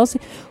paceļ balsi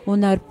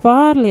un ar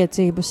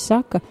pārliecību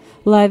saka,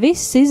 lai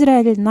viss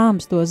Izraēļa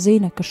nams to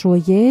zina, ka šo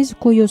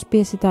Jēzu, ko jūs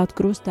piesitāt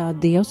krustā,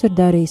 Dievs ir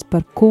darījis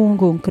par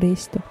kungu un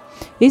Kristu.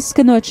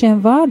 Izskanot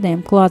šiem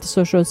vārdiem,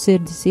 klātesošo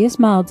sirdis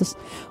iesmaldzas,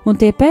 un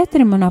tie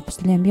Pēterim un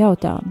apustuļiem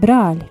jautā: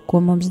 brāļi, ko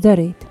mums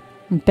darīt?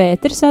 Un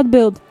Pēters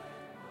atbild: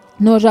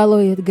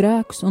 nožēlojiet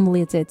grēkus un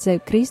lieciet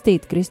sevi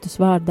kristīt Kristus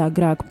vārdā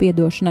grēku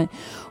piedošanai,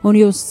 un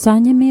jūs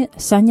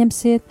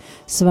saņemsiet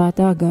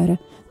svētā gara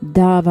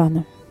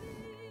dāvanu.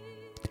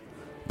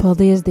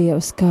 Paldies,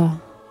 Dievs,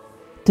 ka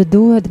tu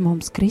dod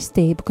mums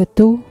kristību, ka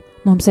tu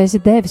mums esi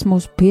devis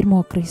mūsu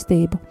pirmo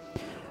kristību,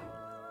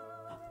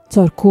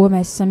 caur ko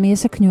mēs esam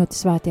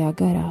iesakņoti svētajā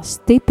garā,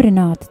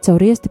 stiprināti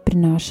caur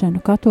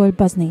iestiprināšanu katoļu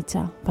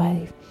baznīcā.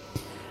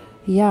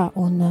 Jā,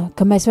 un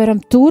ka mēs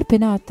varam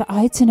turpināt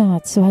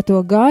aicināt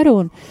svēto garu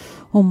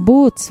un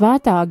būt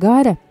svētā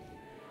gara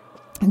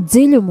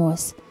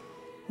dziļumos,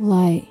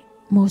 lai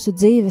mūsu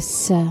dzīves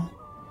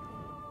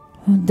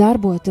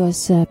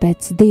darbotos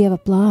pēc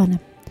Dieva plāna.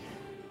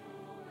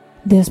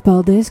 Dievs,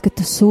 paldies, ka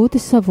tu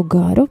sūti savu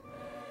garu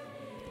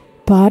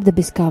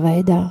pārdabiskā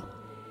veidā,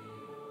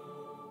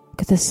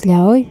 ka tas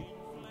ļauj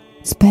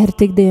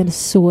spērt ikdienas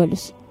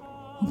soļus,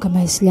 un ka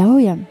mēs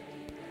ļaujam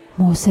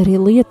mūs arī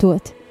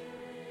lietot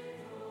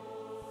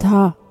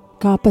tā,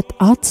 kā pat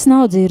acis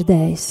nav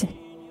dzirdējusi,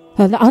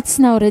 acis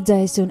nav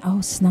redzējusi un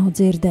ausis nav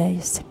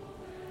dzirdējusi.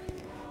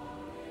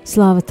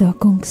 Slāva tev,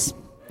 kungs!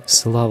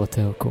 Slāva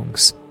tev,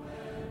 kungs!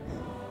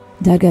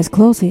 Dārgais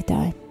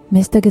klausītāji,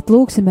 mēs tagad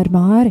lūksim ar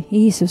Māri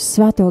īsu uz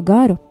svēto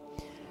garu.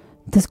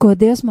 Tas, ko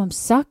Dievs mums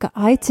saka,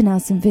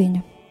 aicināsim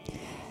viņu.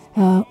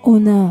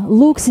 Un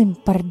lūksim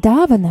par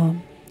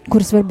dāvanām,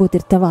 kuras varbūt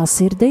ir tavā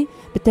sirdī,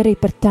 bet arī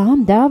par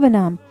tām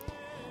dāvanām,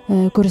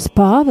 kuras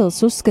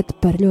Pāvils uzskata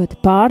par ļoti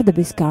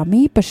pārdabiskām,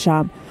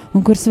 īpašām,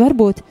 un kuras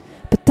varbūt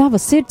pat tava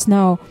sirds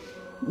nav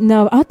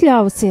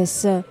atļāvusies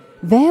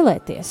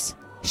vēlēties.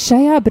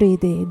 Šajā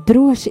brīdī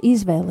droši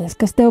izvēlies,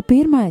 kas tev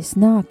pirmais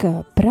nāk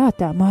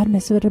prātā. Māri,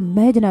 mēs varam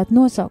mēģināt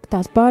nosaukt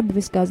tās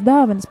pārdabiskās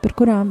dāvanas, par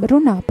kurām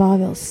runā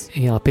Pāvils.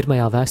 Jā,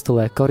 pirmajā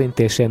vēstulē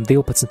korintiešiem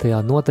 12.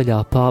 nodaļā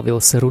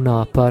Pāvils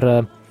runā par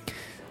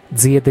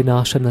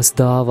dziedināšanas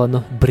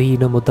dāvanu,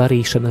 brīnumu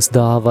darīšanas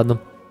dāvanu,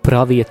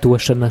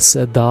 pravietošanas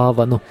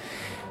dāvanu,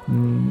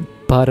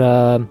 par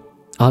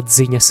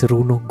atziņas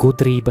runu,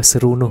 gudrības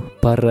runu,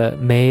 par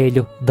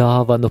mēļu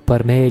dāvanu,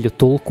 par mēļu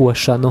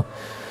tulkošanu.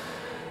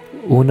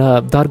 Un,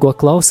 dargo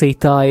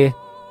klausītāji,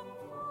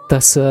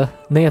 tas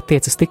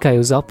neatiecas tikai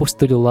uz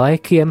apustuļu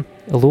laikiem,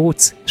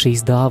 lūdz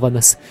šīs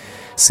dāvanas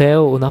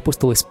sev, un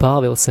apustulis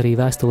Pāvils arī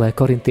vēstulē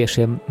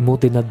korintiešiem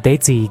mudina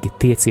dedzīgi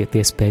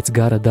tiecieties pēc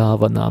gara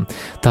dāvanām.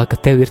 Tā, ka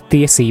tev ir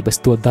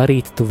tiesības to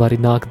darīt, tu vari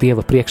nākt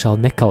Dieva priekšā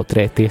un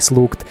nekautrēties,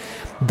 lūgt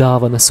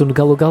dāvanas, un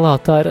galu galā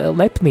tā ir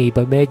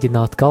lepnība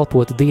mēģināt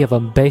kalpot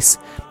Dievam bez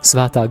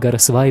svētā gara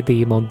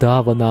svaidījuma un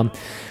dāvanām.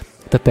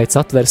 Tāpēc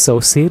atver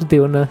savu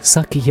sirdi un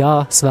saki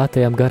jā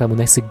svētajam garam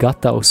un esi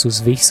gatavs uz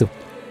visu.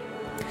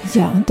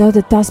 Jā, un tad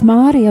tās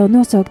Māri jau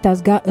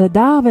nosauktās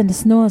dāvanas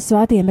no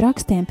svētiem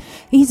rakstiem.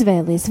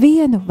 Izvēlies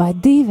vienu vai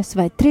divas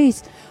vai trīs,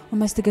 un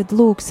mēs tagad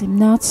lūksim,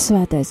 nāc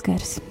svētais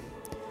gars.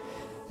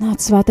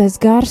 Nāc svētais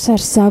gars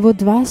ar savu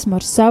dvēsmu,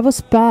 ar savu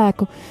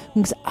spēku,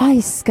 un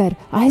aizskar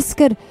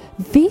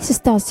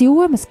visas tās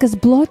jomas, kas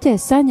bloķē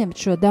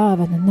saņemt šo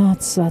dāvanu.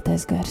 Nāc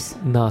svētais gars.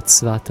 Nāc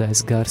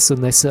svētais gars,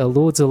 un es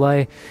lūdzu,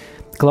 lai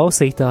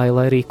klausītāji,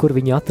 lai arī kur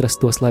viņi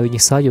atrastos, lai viņi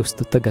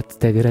sajustu tagad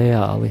tevi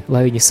reāli,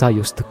 lai viņi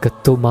sajustu, ka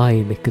tu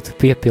maini, ka tu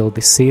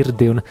piepildi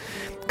sirdi un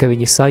ka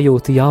viņi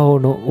sajūta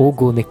jaunu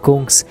uguni,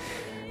 kungs.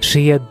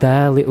 Šie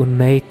dēli un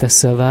meitas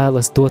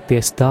vēlas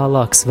doties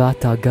tālāk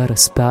svētā gara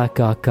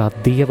spēkā, kā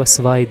Dieva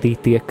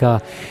svaidītie, kā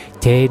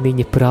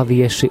ķēniņi,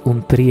 pravieši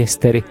un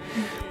priesteri.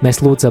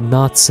 Mēs lūdzam,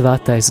 nāc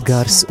svētais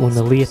gars un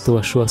lieto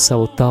šo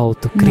savu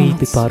tautu,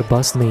 krīti pār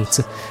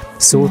baznīcu,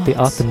 sūti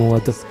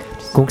atmodu.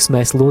 Kungs,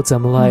 mēs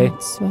lūdzam, lai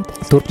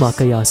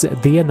turpmākajās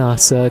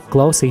dienās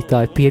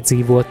klausītāji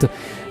piedzīvotu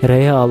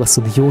reālas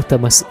un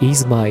jūtamas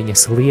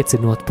izmaiņas,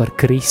 liecinot par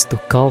Kristu,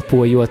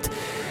 kalpojot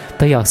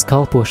tajās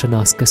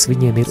kalpošanās, kas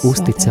viņiem ir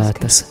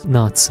uzticētas.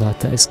 Nāc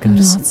svētais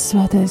gars. Nāc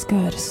svētais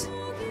gars.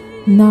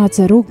 Nāc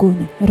ar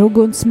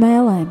uguns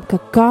smēlēm, ka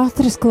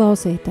katrs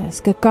klausītājs,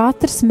 ka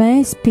katrs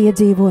mēs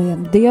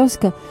piedzīvojam, Dievs,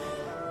 ka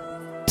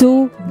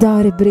tu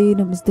dari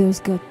brīnumus,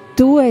 Dievs, ka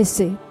tu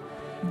esi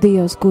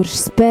Dievs, kurš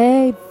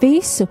spēj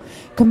visu,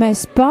 ka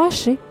mēs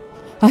paši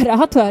ar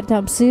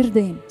atvērtām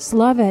sirdīm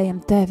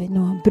slavējam tevi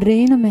no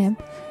brīnumiem,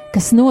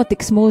 kas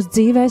notiks mūsu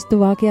dzīvēs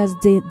tuvākajās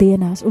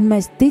dienās, un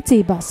mēs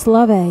ticībā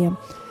slavējam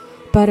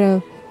par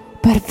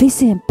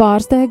visiem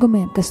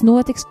pārsteigumiem, kas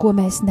notiks, ko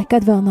mēs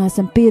nekad vēl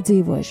neesam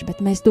piedzīvojuši,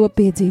 bet mēs to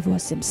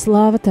piedzīvosim.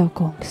 Slāva tev,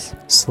 kungs!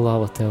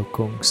 Slāva tev,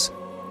 kungs!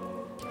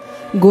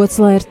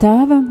 Gods lai ir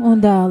tēvam un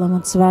dēlam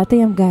un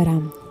svētajam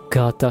garam!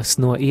 Kā tas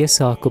no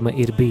iesākuma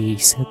ir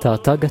bijis, tā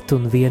tagad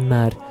un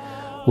vienmēr,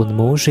 un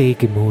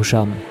mūžīgi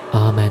mūžam.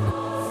 Āmen.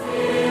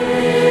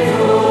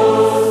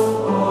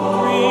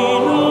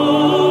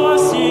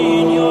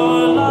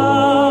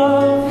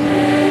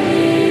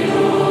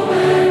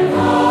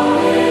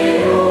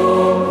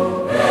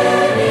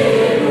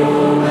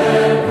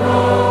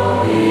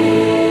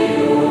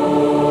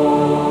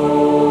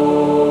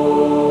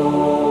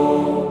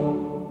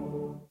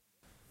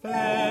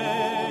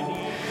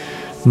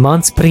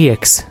 Mans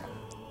prieks.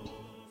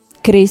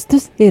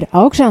 Kristus ir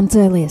augšām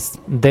cēlies.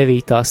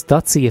 9.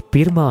 stacija,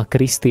 1.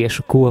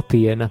 kristiešu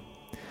kopiena.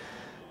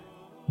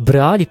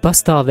 Brāļi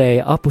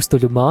pastāvēja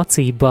apustuļu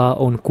mācībā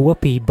un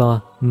kopībā,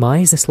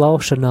 maizes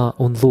laušanā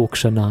un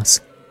lūgšanās.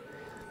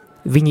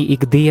 Viņi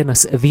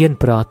ikdienas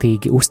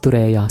vienprātīgi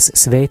uzturējās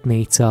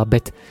svētnīcā,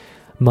 bet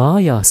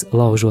mājās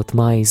laužot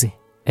maizi,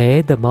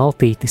 ēda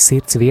maltīti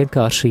sirds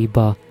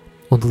vienkāršībā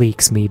un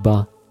līgsmībā.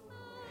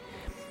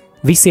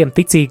 Visiem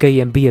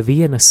ticīgajiem bija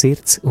viena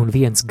sirds un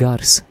viens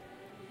gars,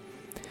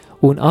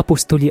 un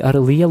apustuļi ar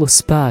lielu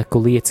spēku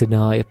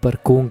liecināja par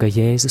kunga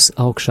Jēzus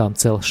augšām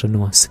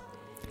celšanos,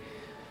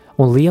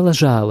 un liela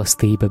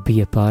žēlastība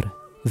bija par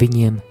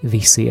viņiem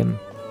visiem.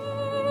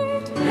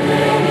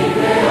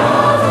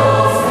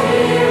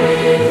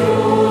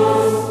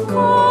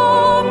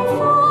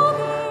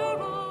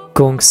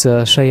 Kungs,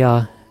 šajā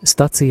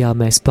stacijā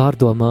mēs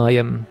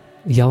pārdomājam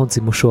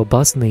jaundzimušo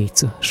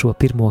baznīcu, šo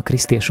pirmo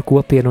kristiešu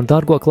kopienu, un,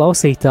 dargo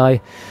klausītāji,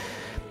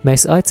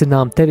 mēs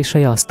aicinām tevi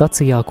šajā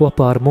stacijā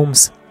kopā ar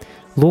mums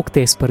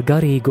lūgties par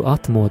garīgu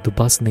atmodu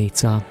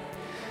baznīcā.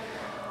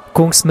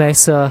 Kungs,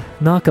 mēs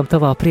nākam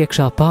tavā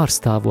priekšā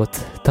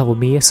pārstāvot tavu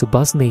miesu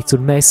baznīcu,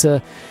 un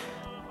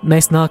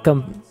mēs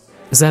nākam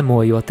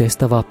zemojoties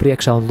tavā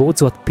priekšā un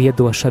lūdzot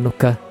piedošanu,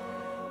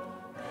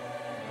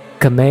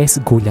 ka mēs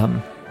guļam,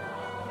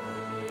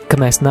 ka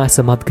mēs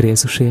neesam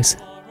atgriezušies,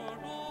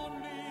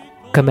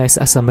 ka mēs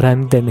esam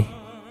remdeni,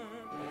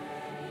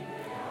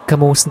 ka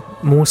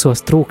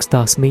mūsos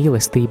trūkstās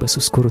mīlestības,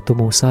 uz kuru tu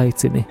mūs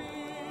aicini.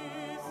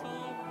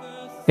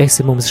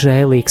 Esi mums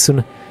žēlīgs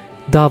un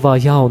dāvā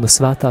jaunu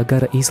svētā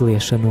gara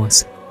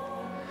izliešanos.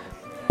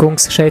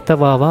 Kungs, šeit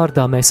tavā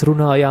vārdā mēs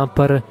runājām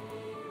par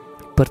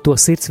to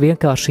sirds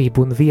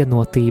vienkāršību un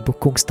vienotību.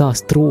 Kungs,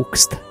 tās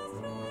trūkst.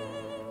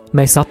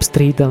 Mēs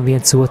apstrīdam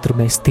viens otru,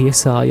 mēs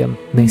tiesājam,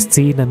 mēs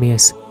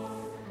cīnamies,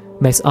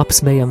 mēs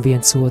apsmējam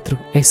viens otru,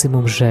 esi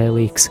mums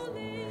žēlīgs.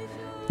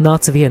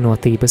 Nāc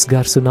vienotības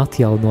gars un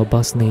atjauno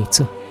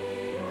baznīcu.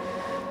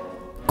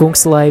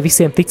 Kungs, lai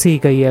visiem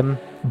ticīgajiem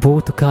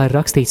būtu, kā ir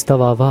rakstīts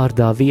tavā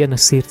vārdā, viena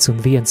sirds un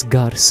viens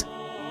gars.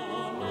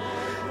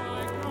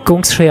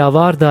 Kungs, šajā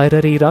vārdā ir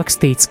arī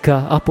rakstīts, ka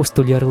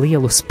apustuļi ar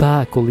lielu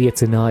spēku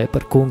liecināja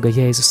par kunga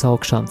Jēzus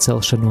augšām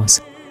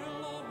celšanos.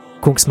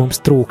 Kungs, mums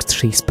trūkst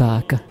šī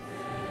spēka.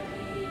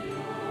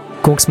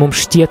 Kungs,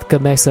 mums šķiet, ka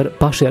mēs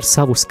paši ar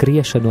savu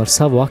skriešanu, ar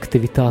savu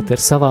aktivitāti,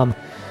 ar savām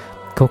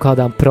kaut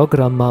kādām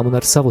programmām un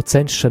ar savu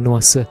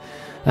cenšanos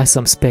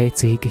esam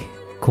spēcīgi.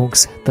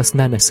 Kungs, tas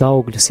nenes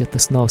augļus, ja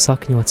tas nav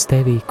sakņots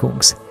tevī,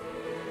 kungs.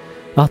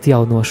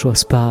 Atjauno šo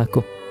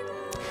spēku.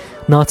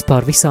 Nāc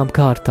pār visām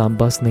kārtām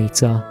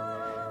baznīcā,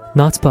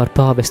 nāc pār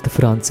pāvesta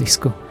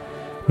Francisku,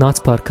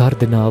 nāc pār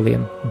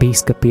kardināliem,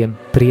 bīskapiem,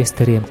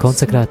 priesteriem,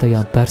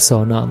 konsekrētajām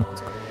personām,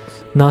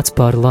 nāc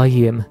pār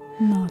lajiem.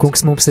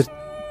 Kungs, mums ir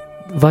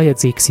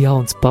vajadzīgs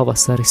jauns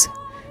pavasaris,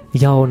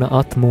 jauna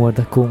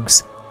atmoda,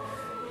 kungs.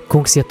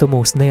 Kungs, ja tu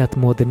mūs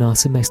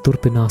neatmodināsi, mēs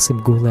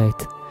turpināsim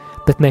gulēt,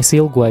 bet mēs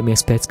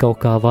ilgojamies pēc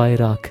kaut kā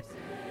vairāk.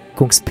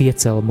 Kungs,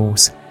 piecel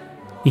mūs,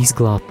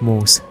 izglāb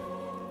mūs.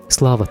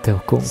 Slava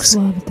tev, kungs!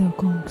 Slava tev,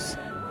 kungs!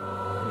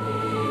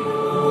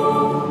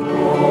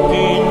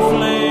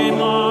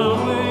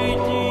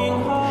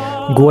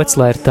 Gods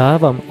lai ir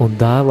tēvam un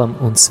dēlam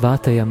un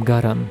svētajam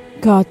garam.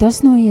 Kā tas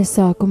no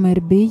iesākuma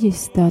ir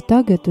bijis, tā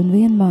tagad un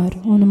vienmēr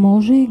un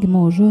mūžīgi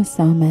mūžos.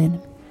 Āmen.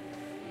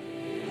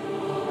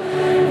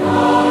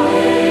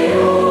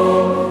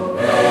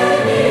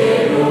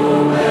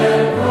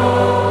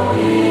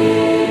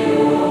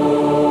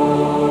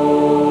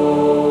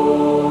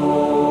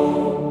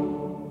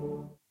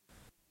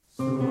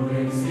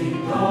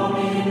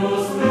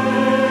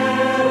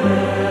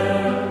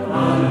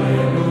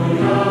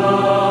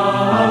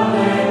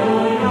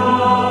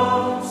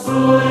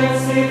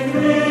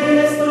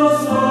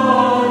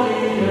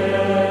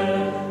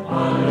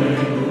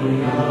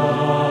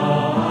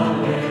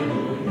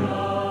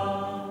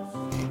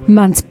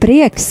 Mans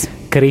prieks,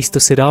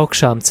 Kristus ir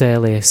augšām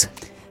cēlies.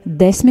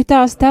 10.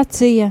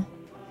 stacija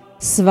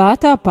 –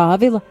 Svētā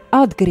Pāvila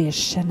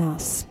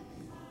atgriešanās.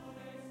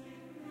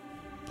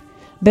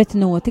 Bet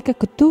notika,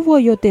 ka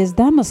tuvojoties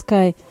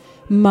Damaskai,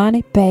 mani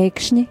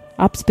pēkšņi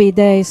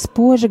apspīdēja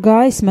spoža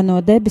gaisma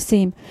no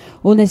debesīm,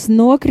 un es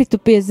nokritu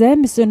pie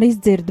zemes un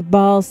izdzirdu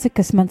balsi,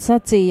 kas man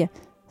sacīja: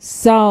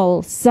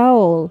 Saul,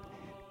 Saul,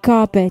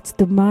 kāpēc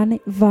tu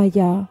mani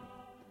vajā?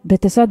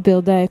 Bet es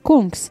atbildēju: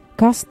 Kungs,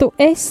 kas tu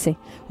esi?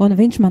 Un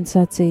viņš man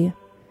sacīja: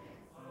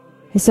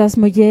 Es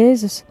esmu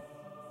Jēzus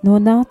no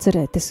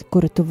Nāceretes,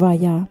 kuru tu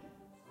vajā.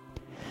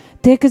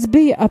 Tie, kas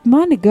bija ap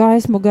mani,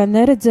 gaismu gan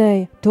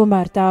neredzēja,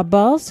 tomēr tā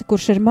balsi,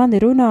 kurš ar mani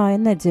runāja,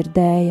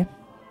 nedzirdēja.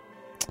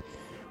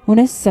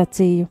 Un es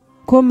sacīju: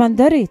 Ko man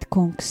darīt,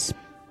 kungs?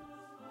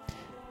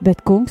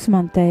 Bet kungs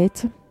man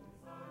teica: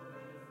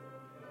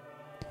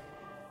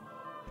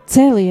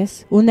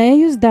 Celies un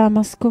ej uz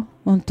Damasku,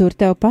 un tur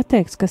tev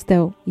pateiks, kas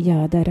tev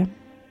jādara.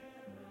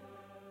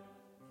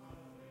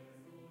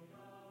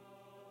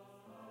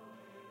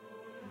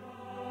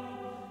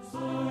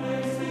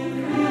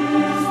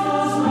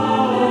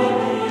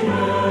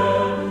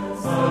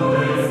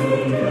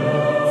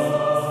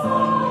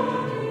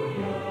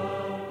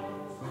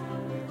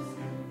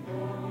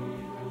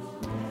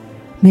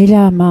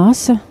 Mīļā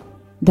māsa,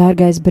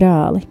 dārgais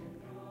brāli,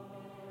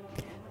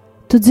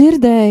 tu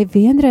dzirdēji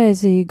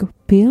vienreizīgu,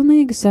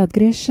 pilnīgas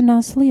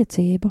atgriešanās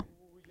liecību.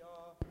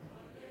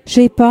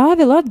 Šī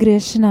Pāvila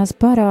atgriešanās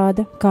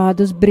parāda,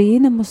 kādus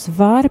brīnumus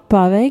var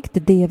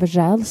paveikt Dieva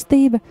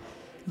žēlastība,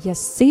 ja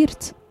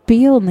sirds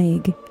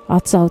pilnīgi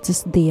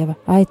atsaucas Dieva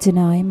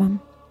aicinājumam.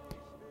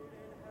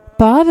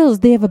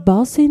 Pāvils Dieva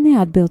balsī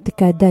neatbild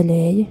tikai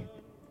daļēji.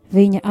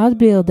 Viņa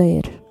atbilde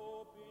ir: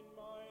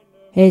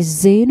 Es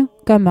zinu,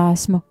 kam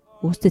esmu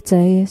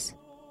uzticējies.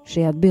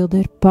 Šī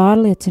atbilde ir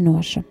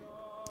pārliecinoša.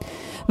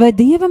 Vai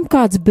Dievam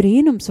kāds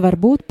brīnums var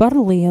būt par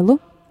lielu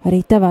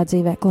arī tavā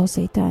dzīvē,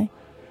 klausītāji?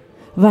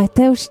 Vai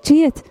tev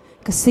šķiet,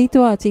 ka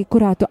situācija,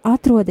 kurā tu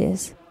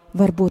atrodies,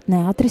 var būt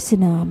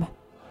neatrisināma?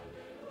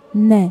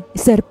 Nē,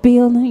 es ar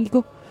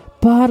pilnīgu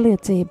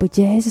pārliecību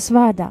Jēzus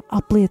vārdā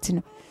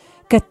apliecinu,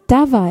 ka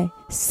tavai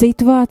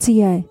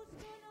situācijai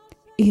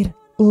ir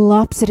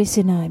labs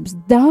risinājums,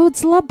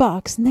 daudz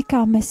labāks,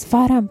 nekā mēs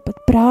varam pat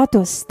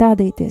prātos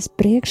stādīties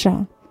priekšā.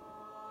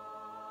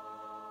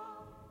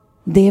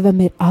 Dievam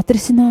ir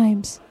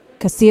atrisinājums,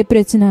 kas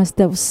iepriecinās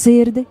tavu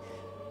sirdi,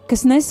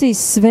 kas nesīs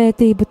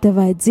svētību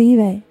tavai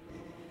dzīvei,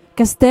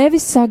 kas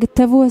tevi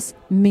sagatavos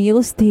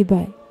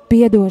mīlestībai,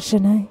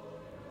 piedošanai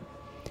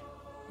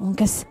un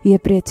kas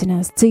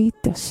iepriecinās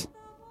citus.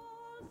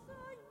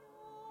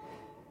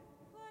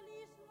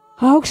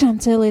 Augšām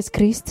cēlies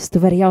Kristus,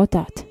 tu vari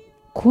jautāt: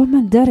 Ko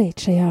man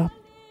darīt šajā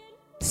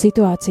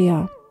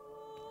situācijā?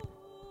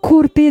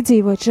 Kur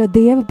piedzīvot šo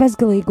Dieva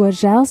bezgalīgo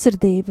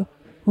žēlsirdību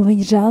un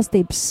viņa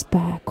žēlstības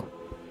spēku?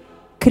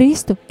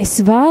 Kristu, es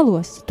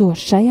vēlos to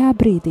šajā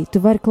brīdī. Tu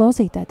vari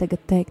klausītāji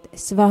tagad teikt: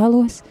 Es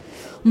vēlos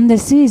un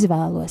es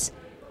izvēlos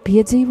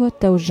piedzīvot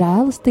tavu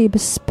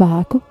žēlastības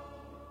spēku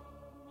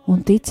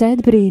un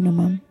ticēt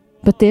brīnumam.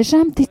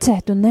 Patiešām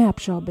ticēt un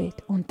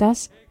neapšaubīt, un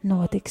tas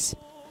notiks.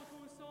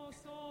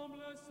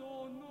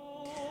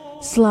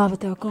 Slāva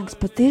tev, kungs,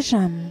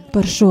 patiešām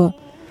par šo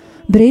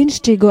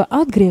brīnišķīgo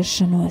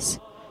atgriešanos.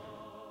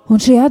 Un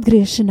šī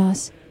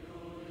atgriešanās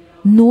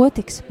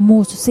notiks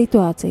mūsu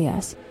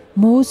situācijās,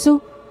 mūsu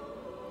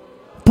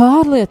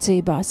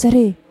pārliecībās,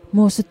 arī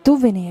mūsu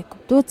tuvinieku,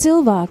 to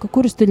cilvēku,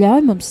 kurus tu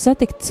ļauj mums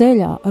satikt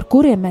ceļā, ar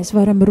kuriem mēs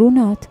varam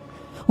runāt.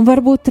 Un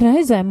varbūt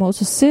reizē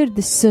mūsu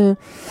sirdis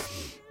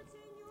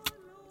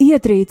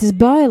ietrītas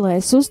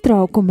bailēs,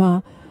 uztraukumā,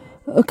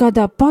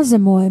 kādā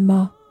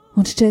pazemojumā.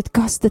 Un šķiet,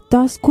 kas tad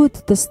tas, ko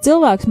tad tas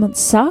cilvēks man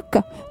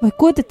saka, vai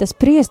ko tad tas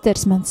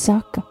priesteris man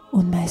saka?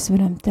 Un mēs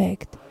varam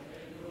teikt: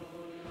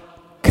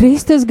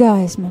 Kristus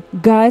gaisma,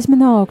 gaisma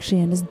no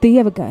augšienes,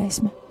 Dieva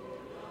gaisma.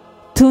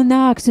 Tu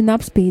nāksi un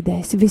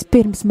apspīdēsi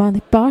vispirms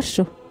mani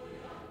pašu,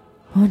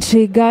 un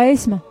šī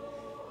gaisma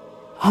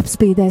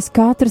apspīdēs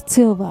katru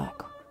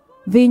cilvēku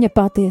viņa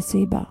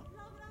patiesībā.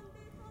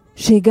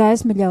 Šī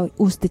gaisma ļauj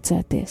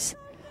uzticēties.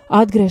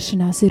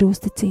 Atgriešanās ir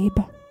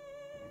uzticība.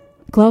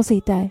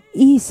 Klausītāji,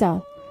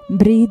 īsā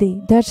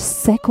brīdī, dažas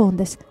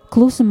sekundes,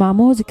 klusumā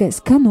mūzikai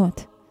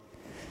skanot,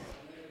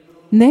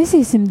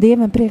 nesīsim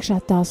Dievam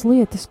priekšā tās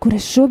lietas,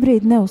 kuras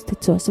šobrīd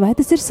neusticos. Vai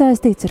tas ir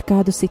saistīts ar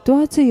kādu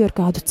situāciju, ar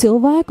kādu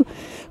cilvēku,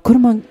 kur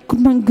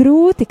man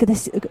grūti,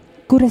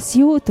 kur es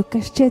jūtu, ka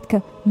šķiet,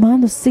 ka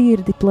manu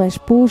sirdi plēš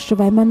pušu,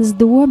 vai manas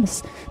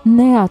domas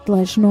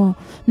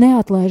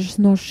neatlaižas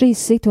no šīs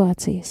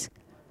situācijas.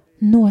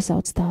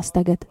 Nosauc tās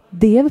tagad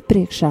Dieva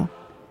priekšā,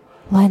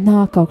 lai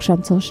nāk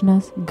augšām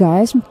celšanās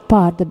gaisma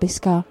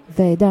pārdabiskā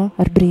veidā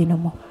ar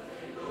brīnumu.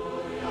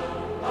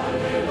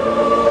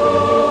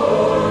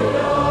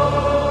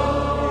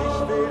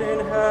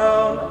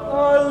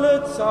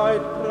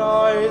 Zeit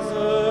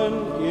preisen,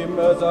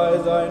 immer sei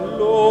sein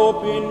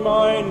Lob in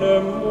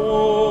meinem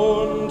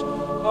Mund.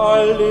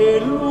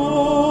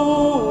 Halleluja.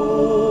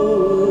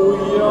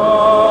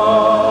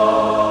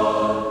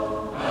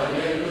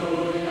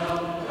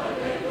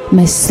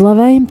 Mēs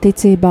slavējam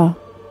ticībā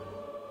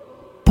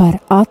par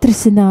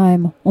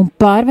atrisinājumu un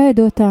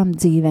pārveidotām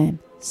dzīvēm.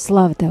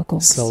 Slava Tev,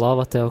 Kungs!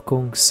 Slava Tev,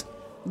 Kungs!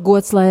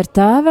 Gods lai ir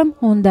Tēvam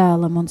un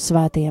Dēlam un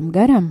Svētajam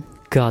garam!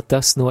 Kā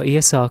tas no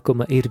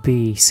iesākuma ir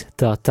bijis,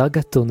 tā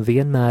tagad un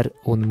vienmēr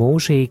un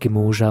mūžīgi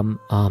mūžam.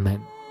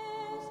 Āmen.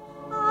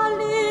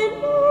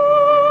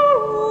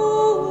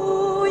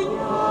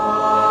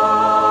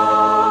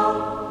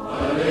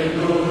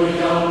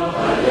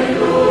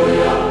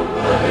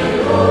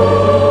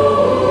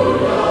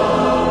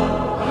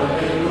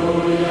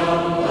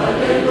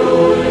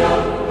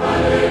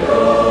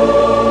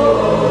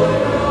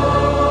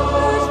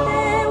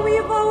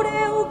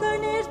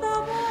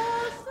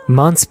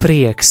 Mans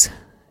prieks.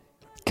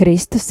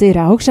 Kristus ir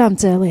augšām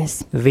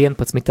cēlies.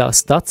 11.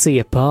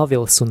 stacija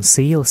Pāvils un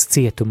Sīls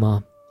cietumā.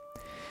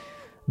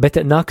 Bet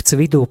nakts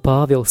vidū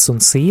Pāvils un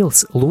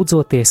Sīls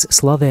lūdzoties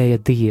slavēja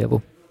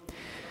Dievu.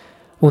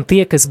 Un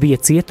tie, kas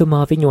bija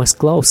cietumā, viņos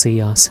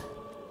klausījās.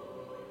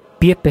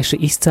 Piepeši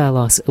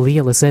izcēlās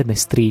liela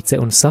zemestrīce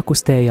un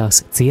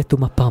sakustējās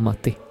cietuma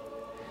pamati.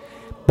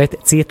 Bet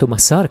cietuma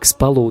sargs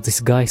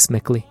palūdzis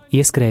gaismekli,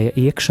 ieskrēja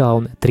iekšā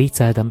un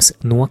trīcēdams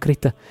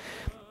nokrita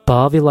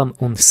Pāvilam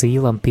un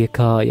Sīlam pie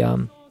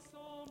kājām.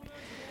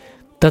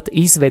 Tad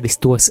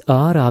izvedis tos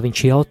ārā, viņš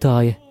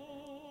jautāja: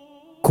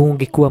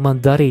 Kungi, ko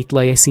man darīt,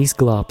 lai es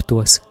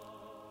izglābtos?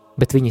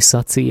 Bet viņi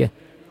sacīja: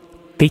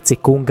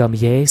 Tici kungam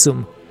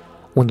Jēzum,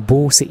 un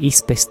būsi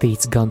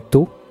izpestīts gan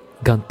tu,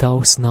 gan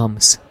tavs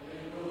nams.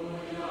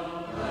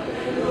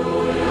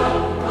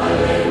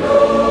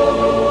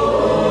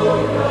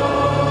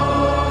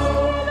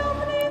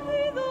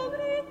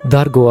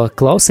 Dargo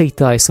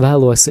klausītāji,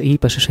 vēlos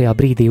īpaši šajā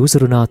brīdī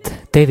uzrunāt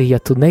tevi, ja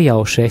tu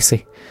nejauši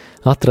esi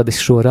atradis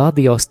šo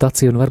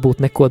radiostaciju un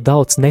varbūt neko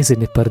daudz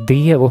nezini par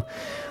Dievu.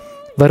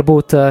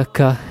 Varbūt,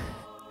 ka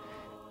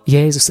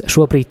Jēzus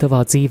šobrīd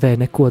tavā dzīvē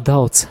neko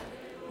daudz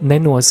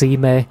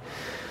nenozīmē.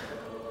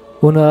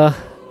 Un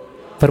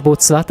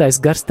varbūt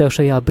Svētais Gars tev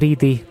šajā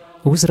brīdī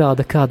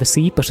uzrāda kādas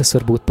īpašas,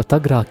 varbūt pat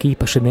agrāk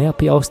īpaši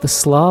neapjaustas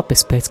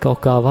slāpes pēc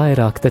kaut kā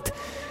vairāk. Tad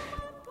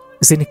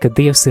zini, ka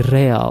Dievs ir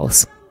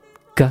reāls,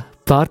 ka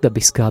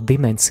pārdabiskā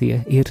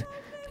dimensija ir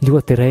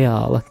ļoti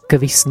reāla, ka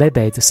viss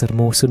nebeidzas ar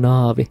mūsu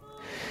nāvi,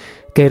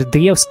 ka ir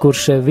Dievs,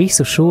 kurš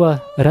visu šo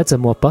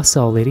redzamo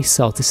pasauli ir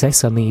izsaucis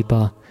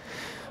esamībā,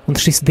 un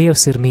šis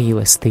Dievs ir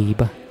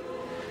mīlestība.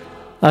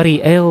 Arī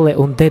elle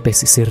un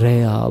debesis ir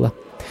reāla,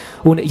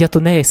 un ja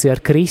tu neesi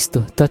ar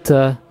Kristu, tad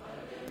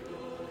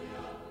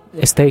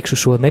es teikšu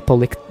šo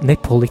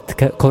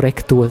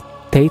nepolitkorekto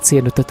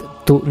teicienu, tad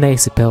tu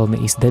neesi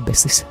pelnījis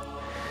debesis.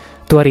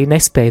 Tu arī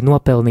nespēji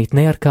nopelnīt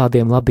ne ar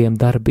kādiem labiem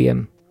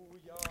darbiem.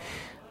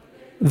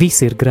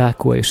 Visi ir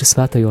grēkojuši,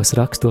 svētajos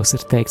rakstos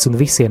ir teikts, un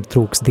visiem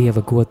trūks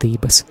Dieva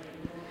godības.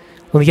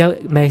 Un ja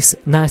mēs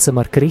neesam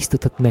ar Kristu,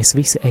 tad mēs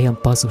visi ejam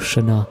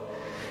pazušanā.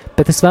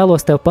 Bet es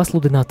vēlos tev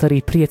pasludināt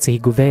arī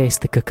priecīgu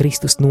vēsti, ka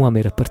Kristus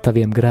nomira par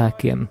taviem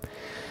grēkiem,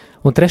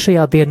 un 3.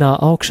 dienā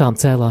augšām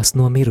cēlās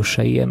no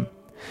mirušajiem.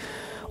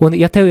 Un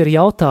ja tev ir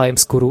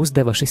jautājums, kuru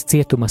uzdeva šis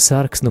cietuma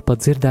sargs, nu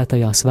pat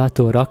dzirdētajā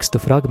svēto rakstu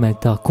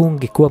fragmentā: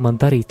 Kungi, ko man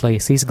darīt, lai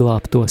es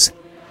izglābtos?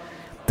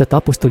 Tad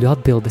apustuļu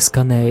atbilde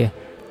skanēja: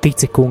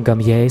 Tici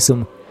kungam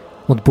Jēzum,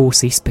 un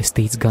būsi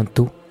izpestīts gan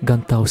tu,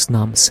 gan tavs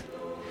nams.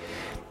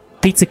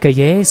 Tici, ka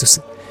Jēzus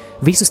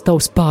visus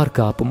tavus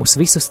pārkāpumus,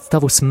 visus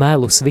tavus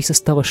melus, visas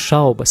tavas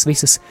šaubas,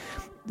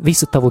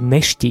 visu tavu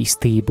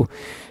nešķīstību,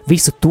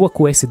 visu to,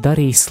 ko esi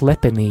darījis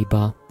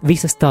slepenībā,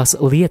 visas tās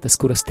lietas,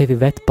 kuras tevi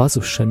ved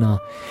pazušanā,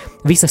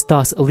 visas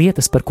tās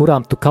lietas, par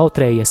kurām tu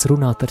kautrējies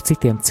runāt ar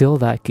citiem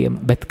cilvēkiem,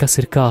 bet kas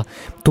ir kā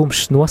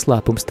tumšs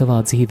noslēpums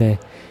tavā dzīvē,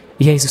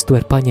 Jēzus to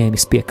ir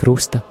paņēmis pie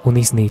krusta un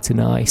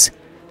iznīcinājis.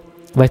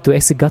 Vai tu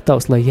esi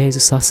gatavs, lai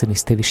Jēzus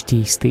asinis tevi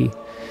šķīstī?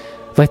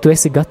 Vai tu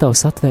esi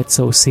gatavs atvērt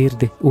savu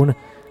sirdi un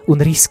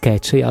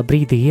riskēt šajā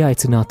brīdī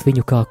ieaicināt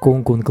viņu kā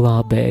kungu un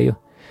glābēju?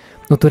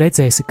 Nu, tu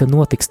redzēsi, ka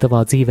notiks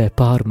tavā dzīvē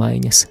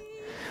pārmaiņas.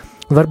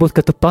 Varbūt,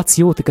 ka tu pats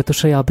jūti, ka tu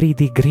šajā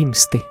brīdī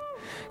grimsti,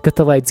 ka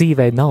tavai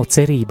dzīvē nav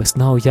cerības,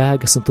 nav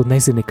jēgas un tu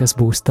nezini, kas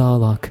būs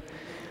tālāk.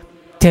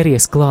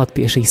 Ķeries klāt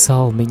pie šī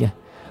salmiņa,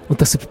 un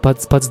tas ir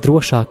pats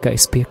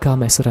drošākais, pie kā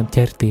mēs varam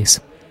ķerties.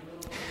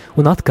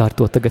 Un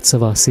atkārto tagad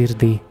savā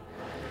sirdī: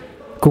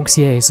 Kungs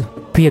Jēzu,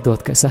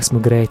 piedod, ka es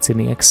esmu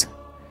grēcinieks,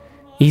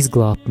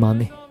 izglāb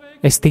mani,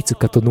 es ticu,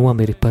 ka tu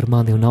nomiri par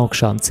mani un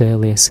augšām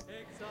cēlies.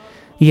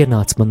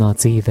 Ienāc manā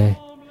dzīvē,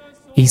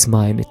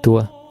 izmaini to,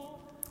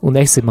 un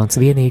esi mans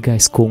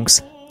vienīgais kungs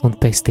un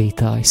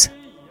pestītājs.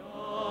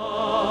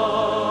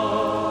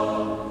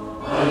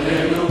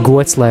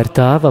 Gods lai ir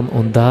Tēvam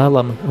un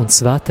Dēlam un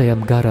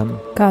Svētajam garam.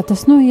 Kā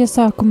tas no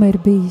iesākuma ir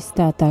bijis,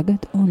 tā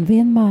tagad un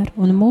vienmēr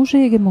un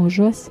mūžīgi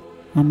mūžos.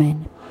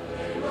 Amen.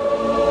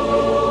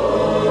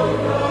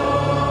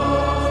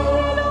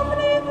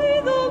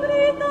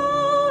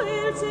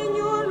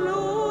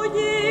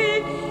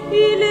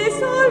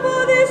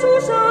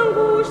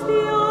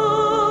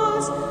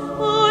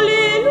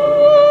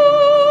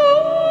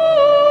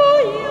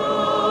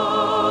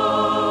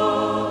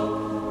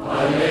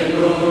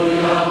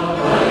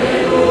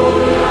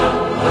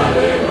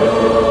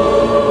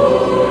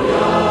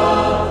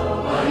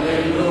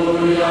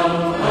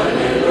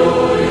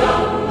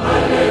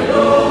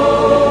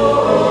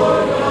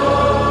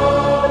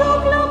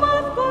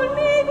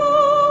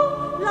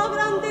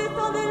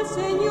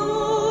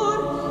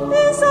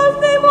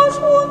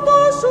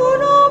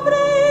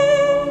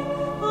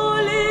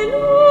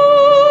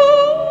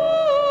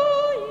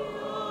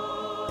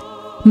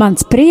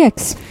 Mans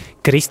prieks.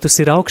 Kristus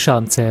ir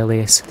augšām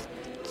cēlies.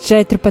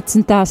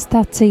 14.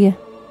 stacija.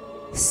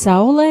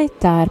 Saulē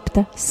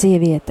tērpta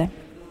sieviete.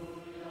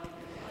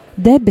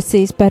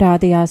 Debesīs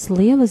parādījās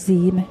liela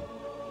zīme.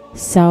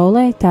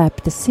 Saulē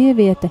tērpta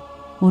sieviete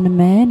un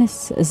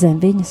mēnesis zem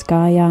viņas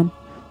kājām,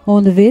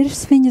 un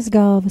virs viņas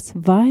galvas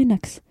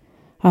vainags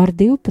ar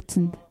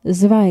 12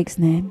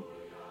 zvaigznēm.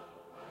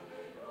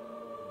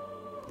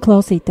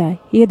 Klausītāji,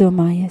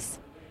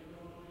 iedomājies!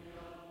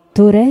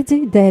 Tu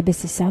redzi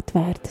debesis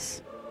atvērtas,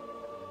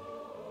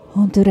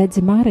 un tu redzi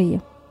Mariju.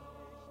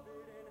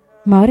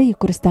 Mariju,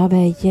 kura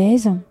stāvēja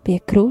Jēzum pie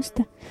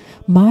krusta,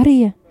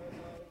 Marija,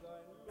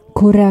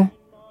 kura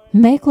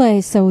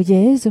meklēja savu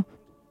Jēzu,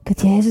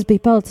 kad Jēzus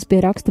bija palicis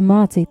pie rakstu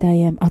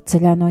mācītājiem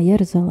atceļā no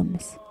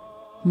Jeruzalemes.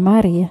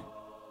 Marija,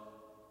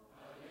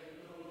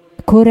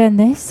 kura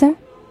nesa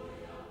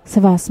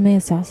savās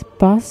miesās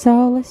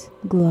pasaules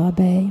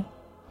glābēju,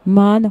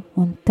 manu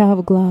un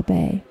tavu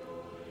glābēju.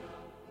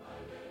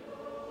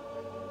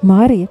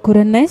 Marija,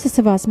 kura nesa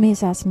savās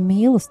miesās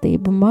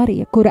mīlestību,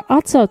 Marija, kura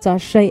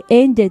atsaucās šai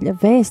eņģeļa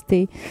vēstī: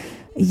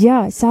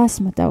 jā, es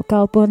esmu tava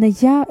kalpone,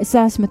 jā, es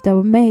esmu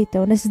tava meita,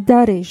 un es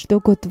darīšu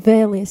to, ko tu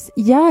vēlies.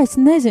 Jā, es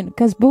nezinu,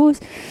 kas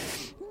būs,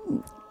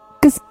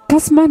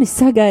 kas mani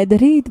sagaida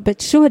rīt,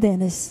 bet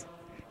šodien es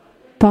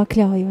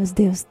pakļaujos,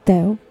 Dievs,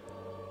 tev.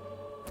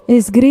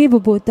 Es gribu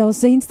būt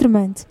tavs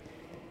instruments.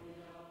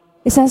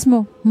 Es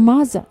esmu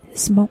maza,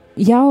 esmu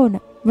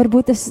jauna,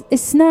 varbūt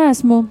es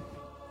neesmu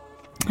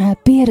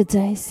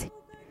pieredzējusi.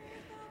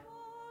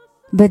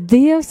 Bet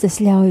Dievs, es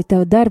ļauju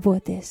tev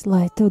darboties,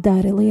 lai tu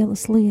dari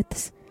lielas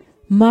lietas.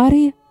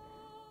 Marija,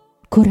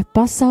 kura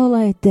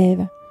pasaulē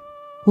deva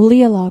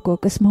lielāko,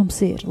 kas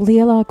mums ir,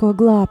 lielāko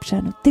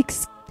glābšanu,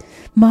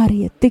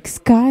 Marija, tik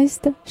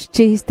skaista,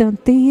 šķīsta un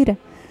tīra.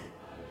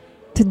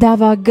 Tu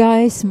dāvā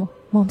gaismu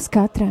mums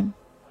katram.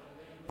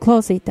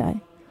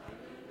 Klausītāji,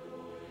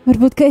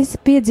 varbūt, ka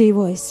esi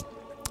piedzīvojis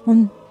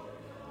un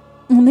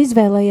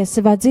izvēlējies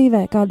savā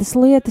dzīvē kādas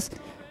lietas,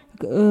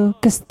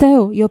 kas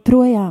tev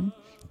joprojām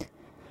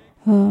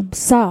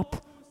sāp,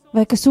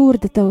 vai kas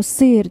urda tavu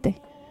sirdi,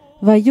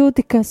 vai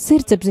jūti, ka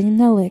sirdsapziņa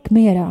neliek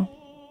mierā.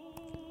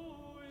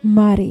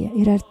 Marija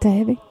ir ar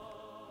tevi.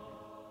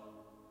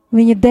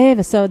 Viņa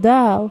deva savu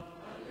dēlu,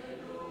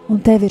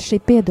 un tev ir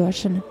šī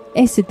piedošana.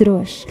 Esi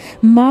drošs.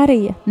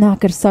 Marija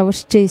nāk ar savu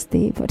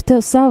šķīstību, ar tev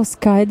savu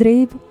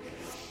skaidrību.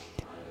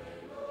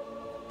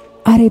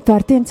 Arī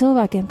pār tiem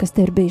cilvēkiem, kas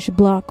te ir bijuši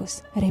blakus,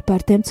 arī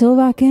pār tiem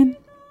cilvēkiem,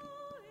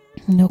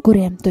 no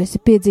kuriem tu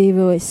esi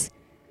piedzīvojis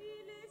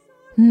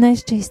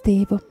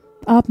nešķīstību,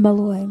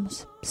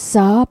 apmelojumus,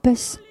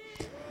 sāpes,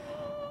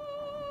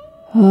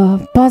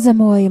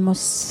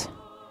 pazemojumus,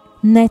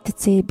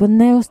 neticību,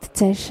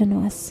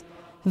 neusticēšanos,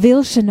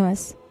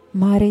 vilšanos.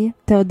 Marija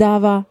tev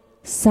dāvā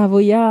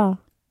savu jā,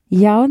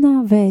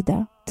 jaunā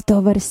veidā, tu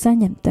to vari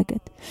saņemt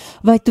tagad.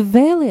 Vai tu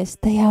vēlies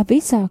tajā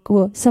visā,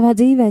 ko savā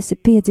dzīvē esi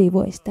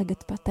piedzīvojis,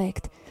 tagad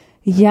pateikt,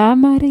 jā,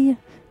 Marija,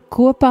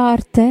 kopā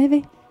ar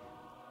tevi,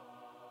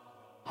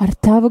 ar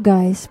tavu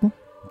gaismu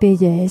pie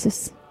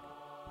Jēzus.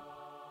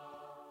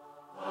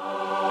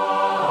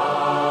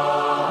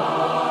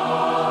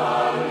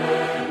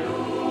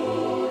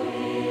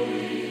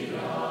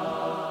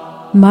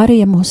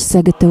 Marija mūs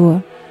sagatavo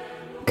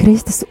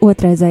Kristus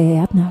otraizējai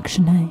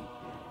atnākšanai.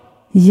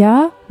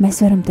 Jā,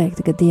 mēs varam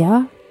teikt, ka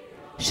jā,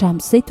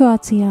 šām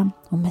situācijām,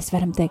 un mēs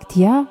varam teikt,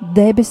 jā,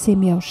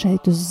 debesīm jau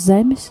šeit uz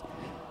zemes,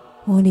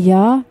 un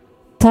jā,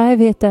 tai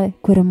vietai,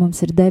 kura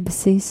mums ir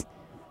debesīs,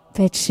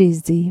 pēc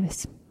šīs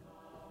dzīves.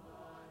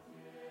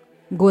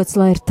 Gods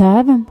lai ir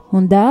Tēvam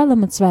un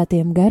Dēlam un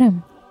Svētajam garam.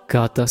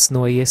 Kā tas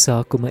no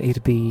iesākuma ir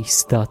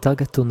bijis, tā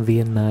tagad un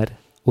vienmēr,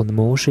 un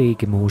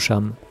mūžīgi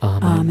mūžam.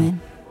 Āmen. Āmen.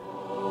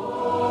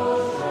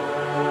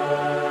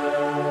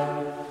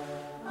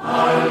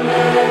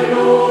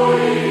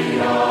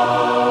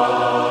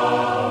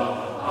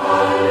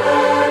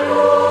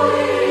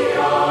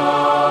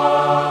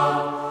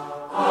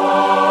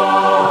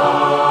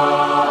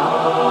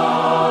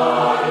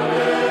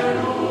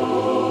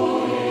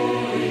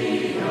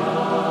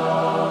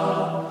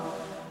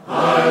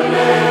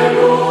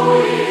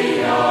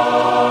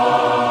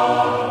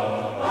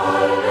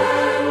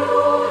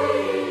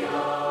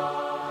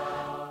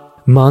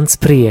 Mans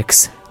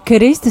prieks.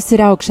 Kristus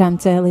ir augšām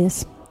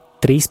cēlies.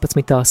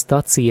 13.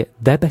 stacija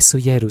Debesu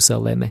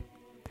Jeruzaleme.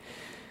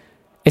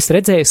 Es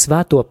redzēju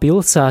svēto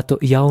pilsētu,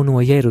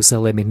 jauno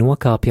Jeruzalemi,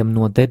 nokāpjam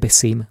no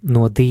debesīm,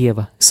 no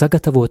Dieva,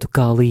 sagatavotu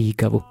kā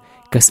līgavu,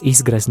 kas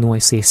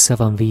izgreznojusies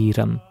savam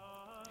vīram.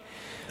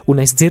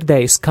 Un es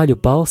dzirdēju skaļu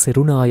balsi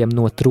runājam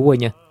no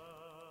troņa: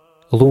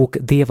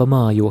 Lūk, Dieva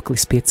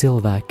mājoklis pie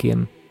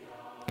cilvēkiem.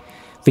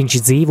 Viņš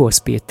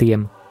dzīvos pie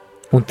tiem,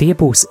 un tie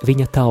būs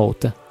viņa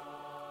tauta,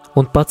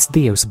 un pats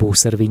Dievs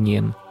būs ar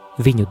viņiem,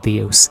 viņu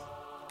Dievs,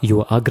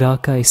 jo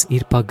agrākais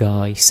ir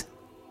pagājis.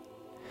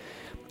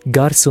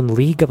 Gars un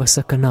līgava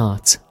saka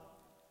nāc.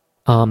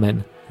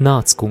 Āmen,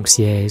 nāc, kungs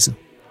Jēzu.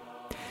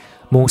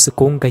 Mūsu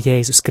kunga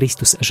Jēzus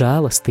Kristus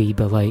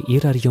žēlastība, lai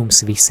ir ar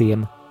jums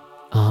visiem.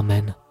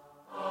 Āmen.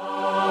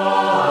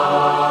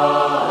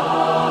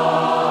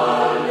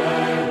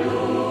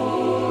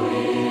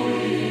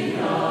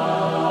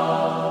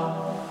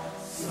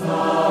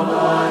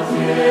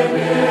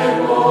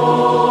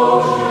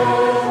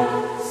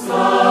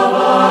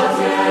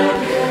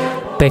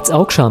 Pēc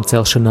augšām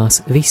celšanās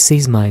viss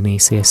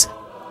izmainīsies.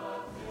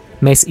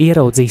 Mēs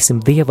ieraudzīsim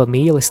Dieva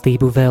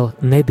mīlestību vēl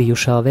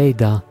nebijušā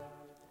veidā.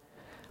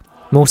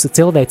 Mūsu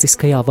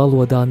cilvēciskajā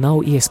valodā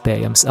nav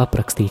iespējams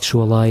aprakstīt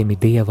šo laimi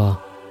Dievā.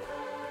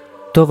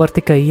 To var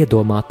tikai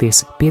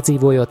iedomāties,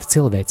 piedzīvojot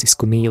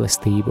cilvēcisku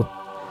mīlestību,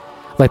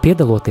 vai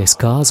piedaloties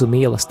kāzu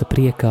mīlesta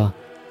priekā.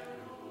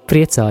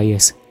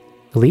 Priecājies,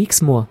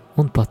 līksmo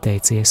un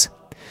pateicies.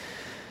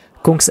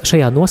 Kungs,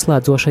 šajā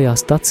noslēdzošajā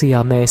stacijā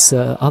mēs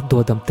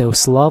atdodam Tev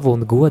slavu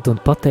un godu un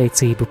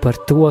pateicību par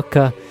to,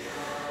 ka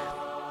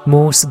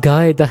mūs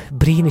gaida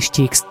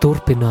brīnišķīgs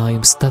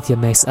turpinājums tad, ja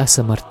mēs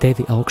esam ar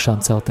Tevi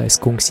augšām celtais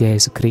Kungs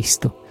Jēzu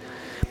Kristu.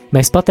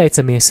 Mēs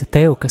pateicamies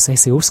Tev, kas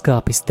esi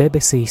uzkāpis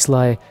debesīs,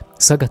 lai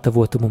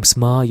sagatavotu mums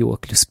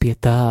mājokļus pie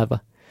Tēva.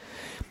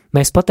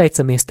 Mēs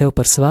pateicamies Tev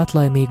par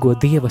svētlaimīgo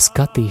Dieva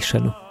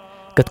skatīšanu,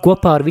 kad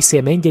kopā ar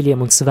visiem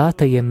eņģeļiem un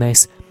svētajiem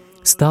mēs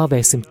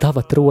stāvēsim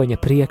Tava troņa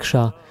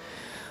priekšā,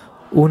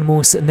 un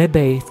mūs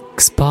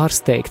nebeigs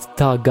pārsteigt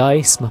tā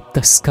gaisma,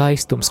 tas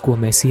skaistums, ko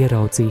mēs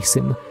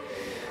ieraudzīsim.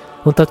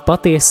 Un tad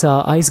patiesā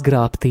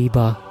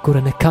aizgrābtībā,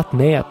 kura nekad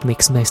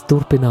neapniks, mēs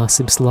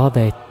turpināsim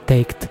slavēt,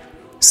 teikt: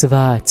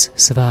 Svēts,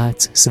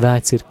 svēts,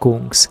 svēts ir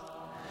Kungs.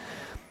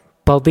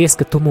 Paldies,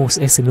 ka Tu mūs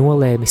esi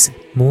nolēmis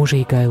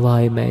mūžīgai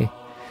laimei.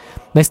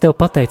 Mēs Tev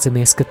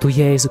pateicamies, ka Tu,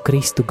 Jēzu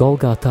Kristu,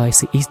 Golgātā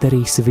esi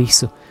izdarījis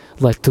visu,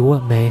 lai to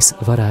mēs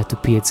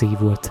varētu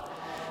piedzīvot.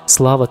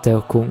 Slava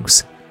Tev,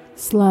 Kungs!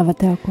 Slava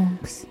Tev,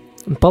 Kungs!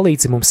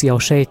 Palīdzi mums jau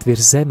šeit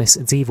virs zemes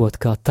dzīvot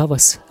kā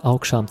Tavas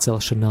augšām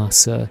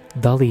celšanās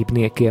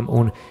dalībniekiem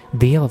un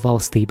Dieva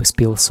valstības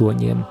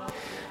pilsoņiem.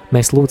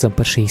 Mēs lūdzam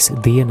par šīs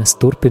dienas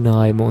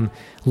turpinājumu un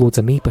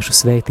lūdzam īpašu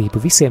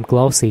svētību visiem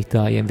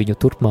klausītājiem viņu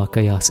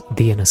turpmākajās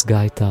dienas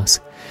gaitās.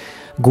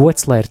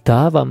 Gods lai ir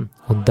Tēvam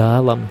un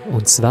Dēlam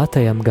un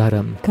Svētajam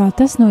garam. Kā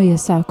tas no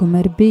iesākuma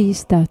ir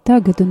bijis, tā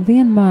tagad un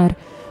vienmēr,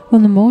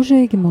 un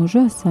mūžīgi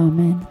mūžos.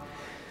 Āmen.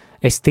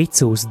 Es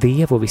ticu uz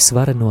Dievu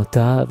visvareno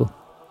Tēvu,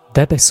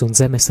 debesu un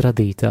zemes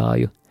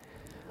radītāju,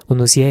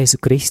 un uz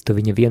Jēzu Kristu,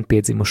 viņa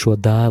vienpiedzimušo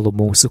dēlu,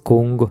 mūsu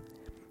kungu,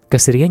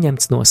 kas ir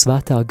ieņemts no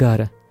Svētā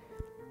gara,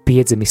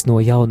 piedzimis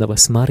no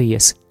jaunavas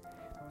Marijas,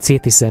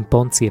 cietis zem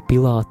Poncija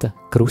Pilāta,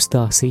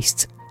 krustā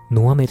sists,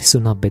 nomiris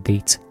un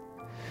apbedīts.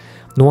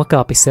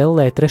 Nokāpis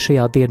ellē 3.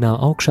 dienā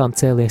augšām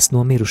cēlies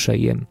no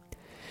mirušajiem,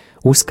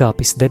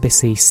 uzkāpis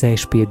debesīs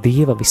sēž pie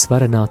Dieva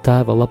visvarenā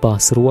Tēva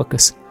labās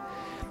rokas,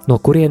 no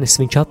kurienes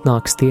viņš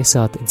atnāks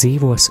tiesāt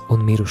dzīvos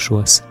un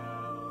mirušos.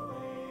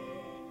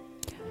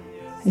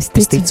 Es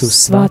ticu uz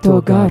Svēto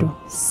garu,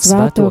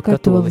 Svēto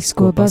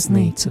katolisko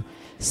baznīcu,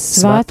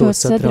 Svēto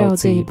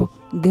sadraudzību,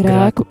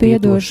 grēku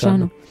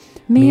piedošanu,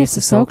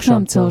 miesas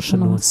augšām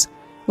celšanos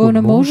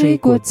un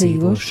mūžīgo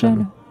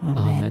dzīvošanu.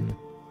 Amen.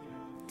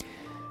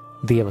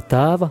 Dieva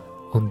Tēva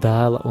un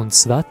Dēla un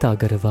Svētā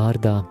gara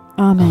vārdā.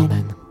 Amen.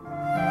 Amen.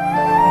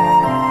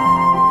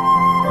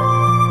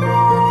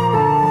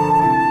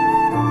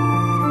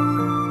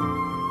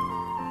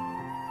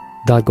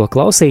 Dārgo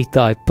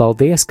klausītāji,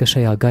 paldies, ka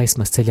šajā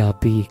gaismas ceļā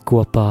biji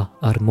kopā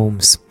ar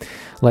mums.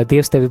 Lai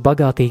Dievs tevi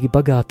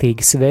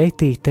bagātīgi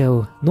sveitī,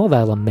 tev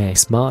novēlam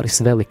mēs,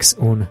 Māris Veliks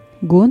un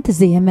Gunta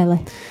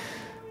Ziemele.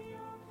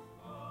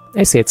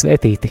 Esiet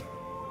svētīti!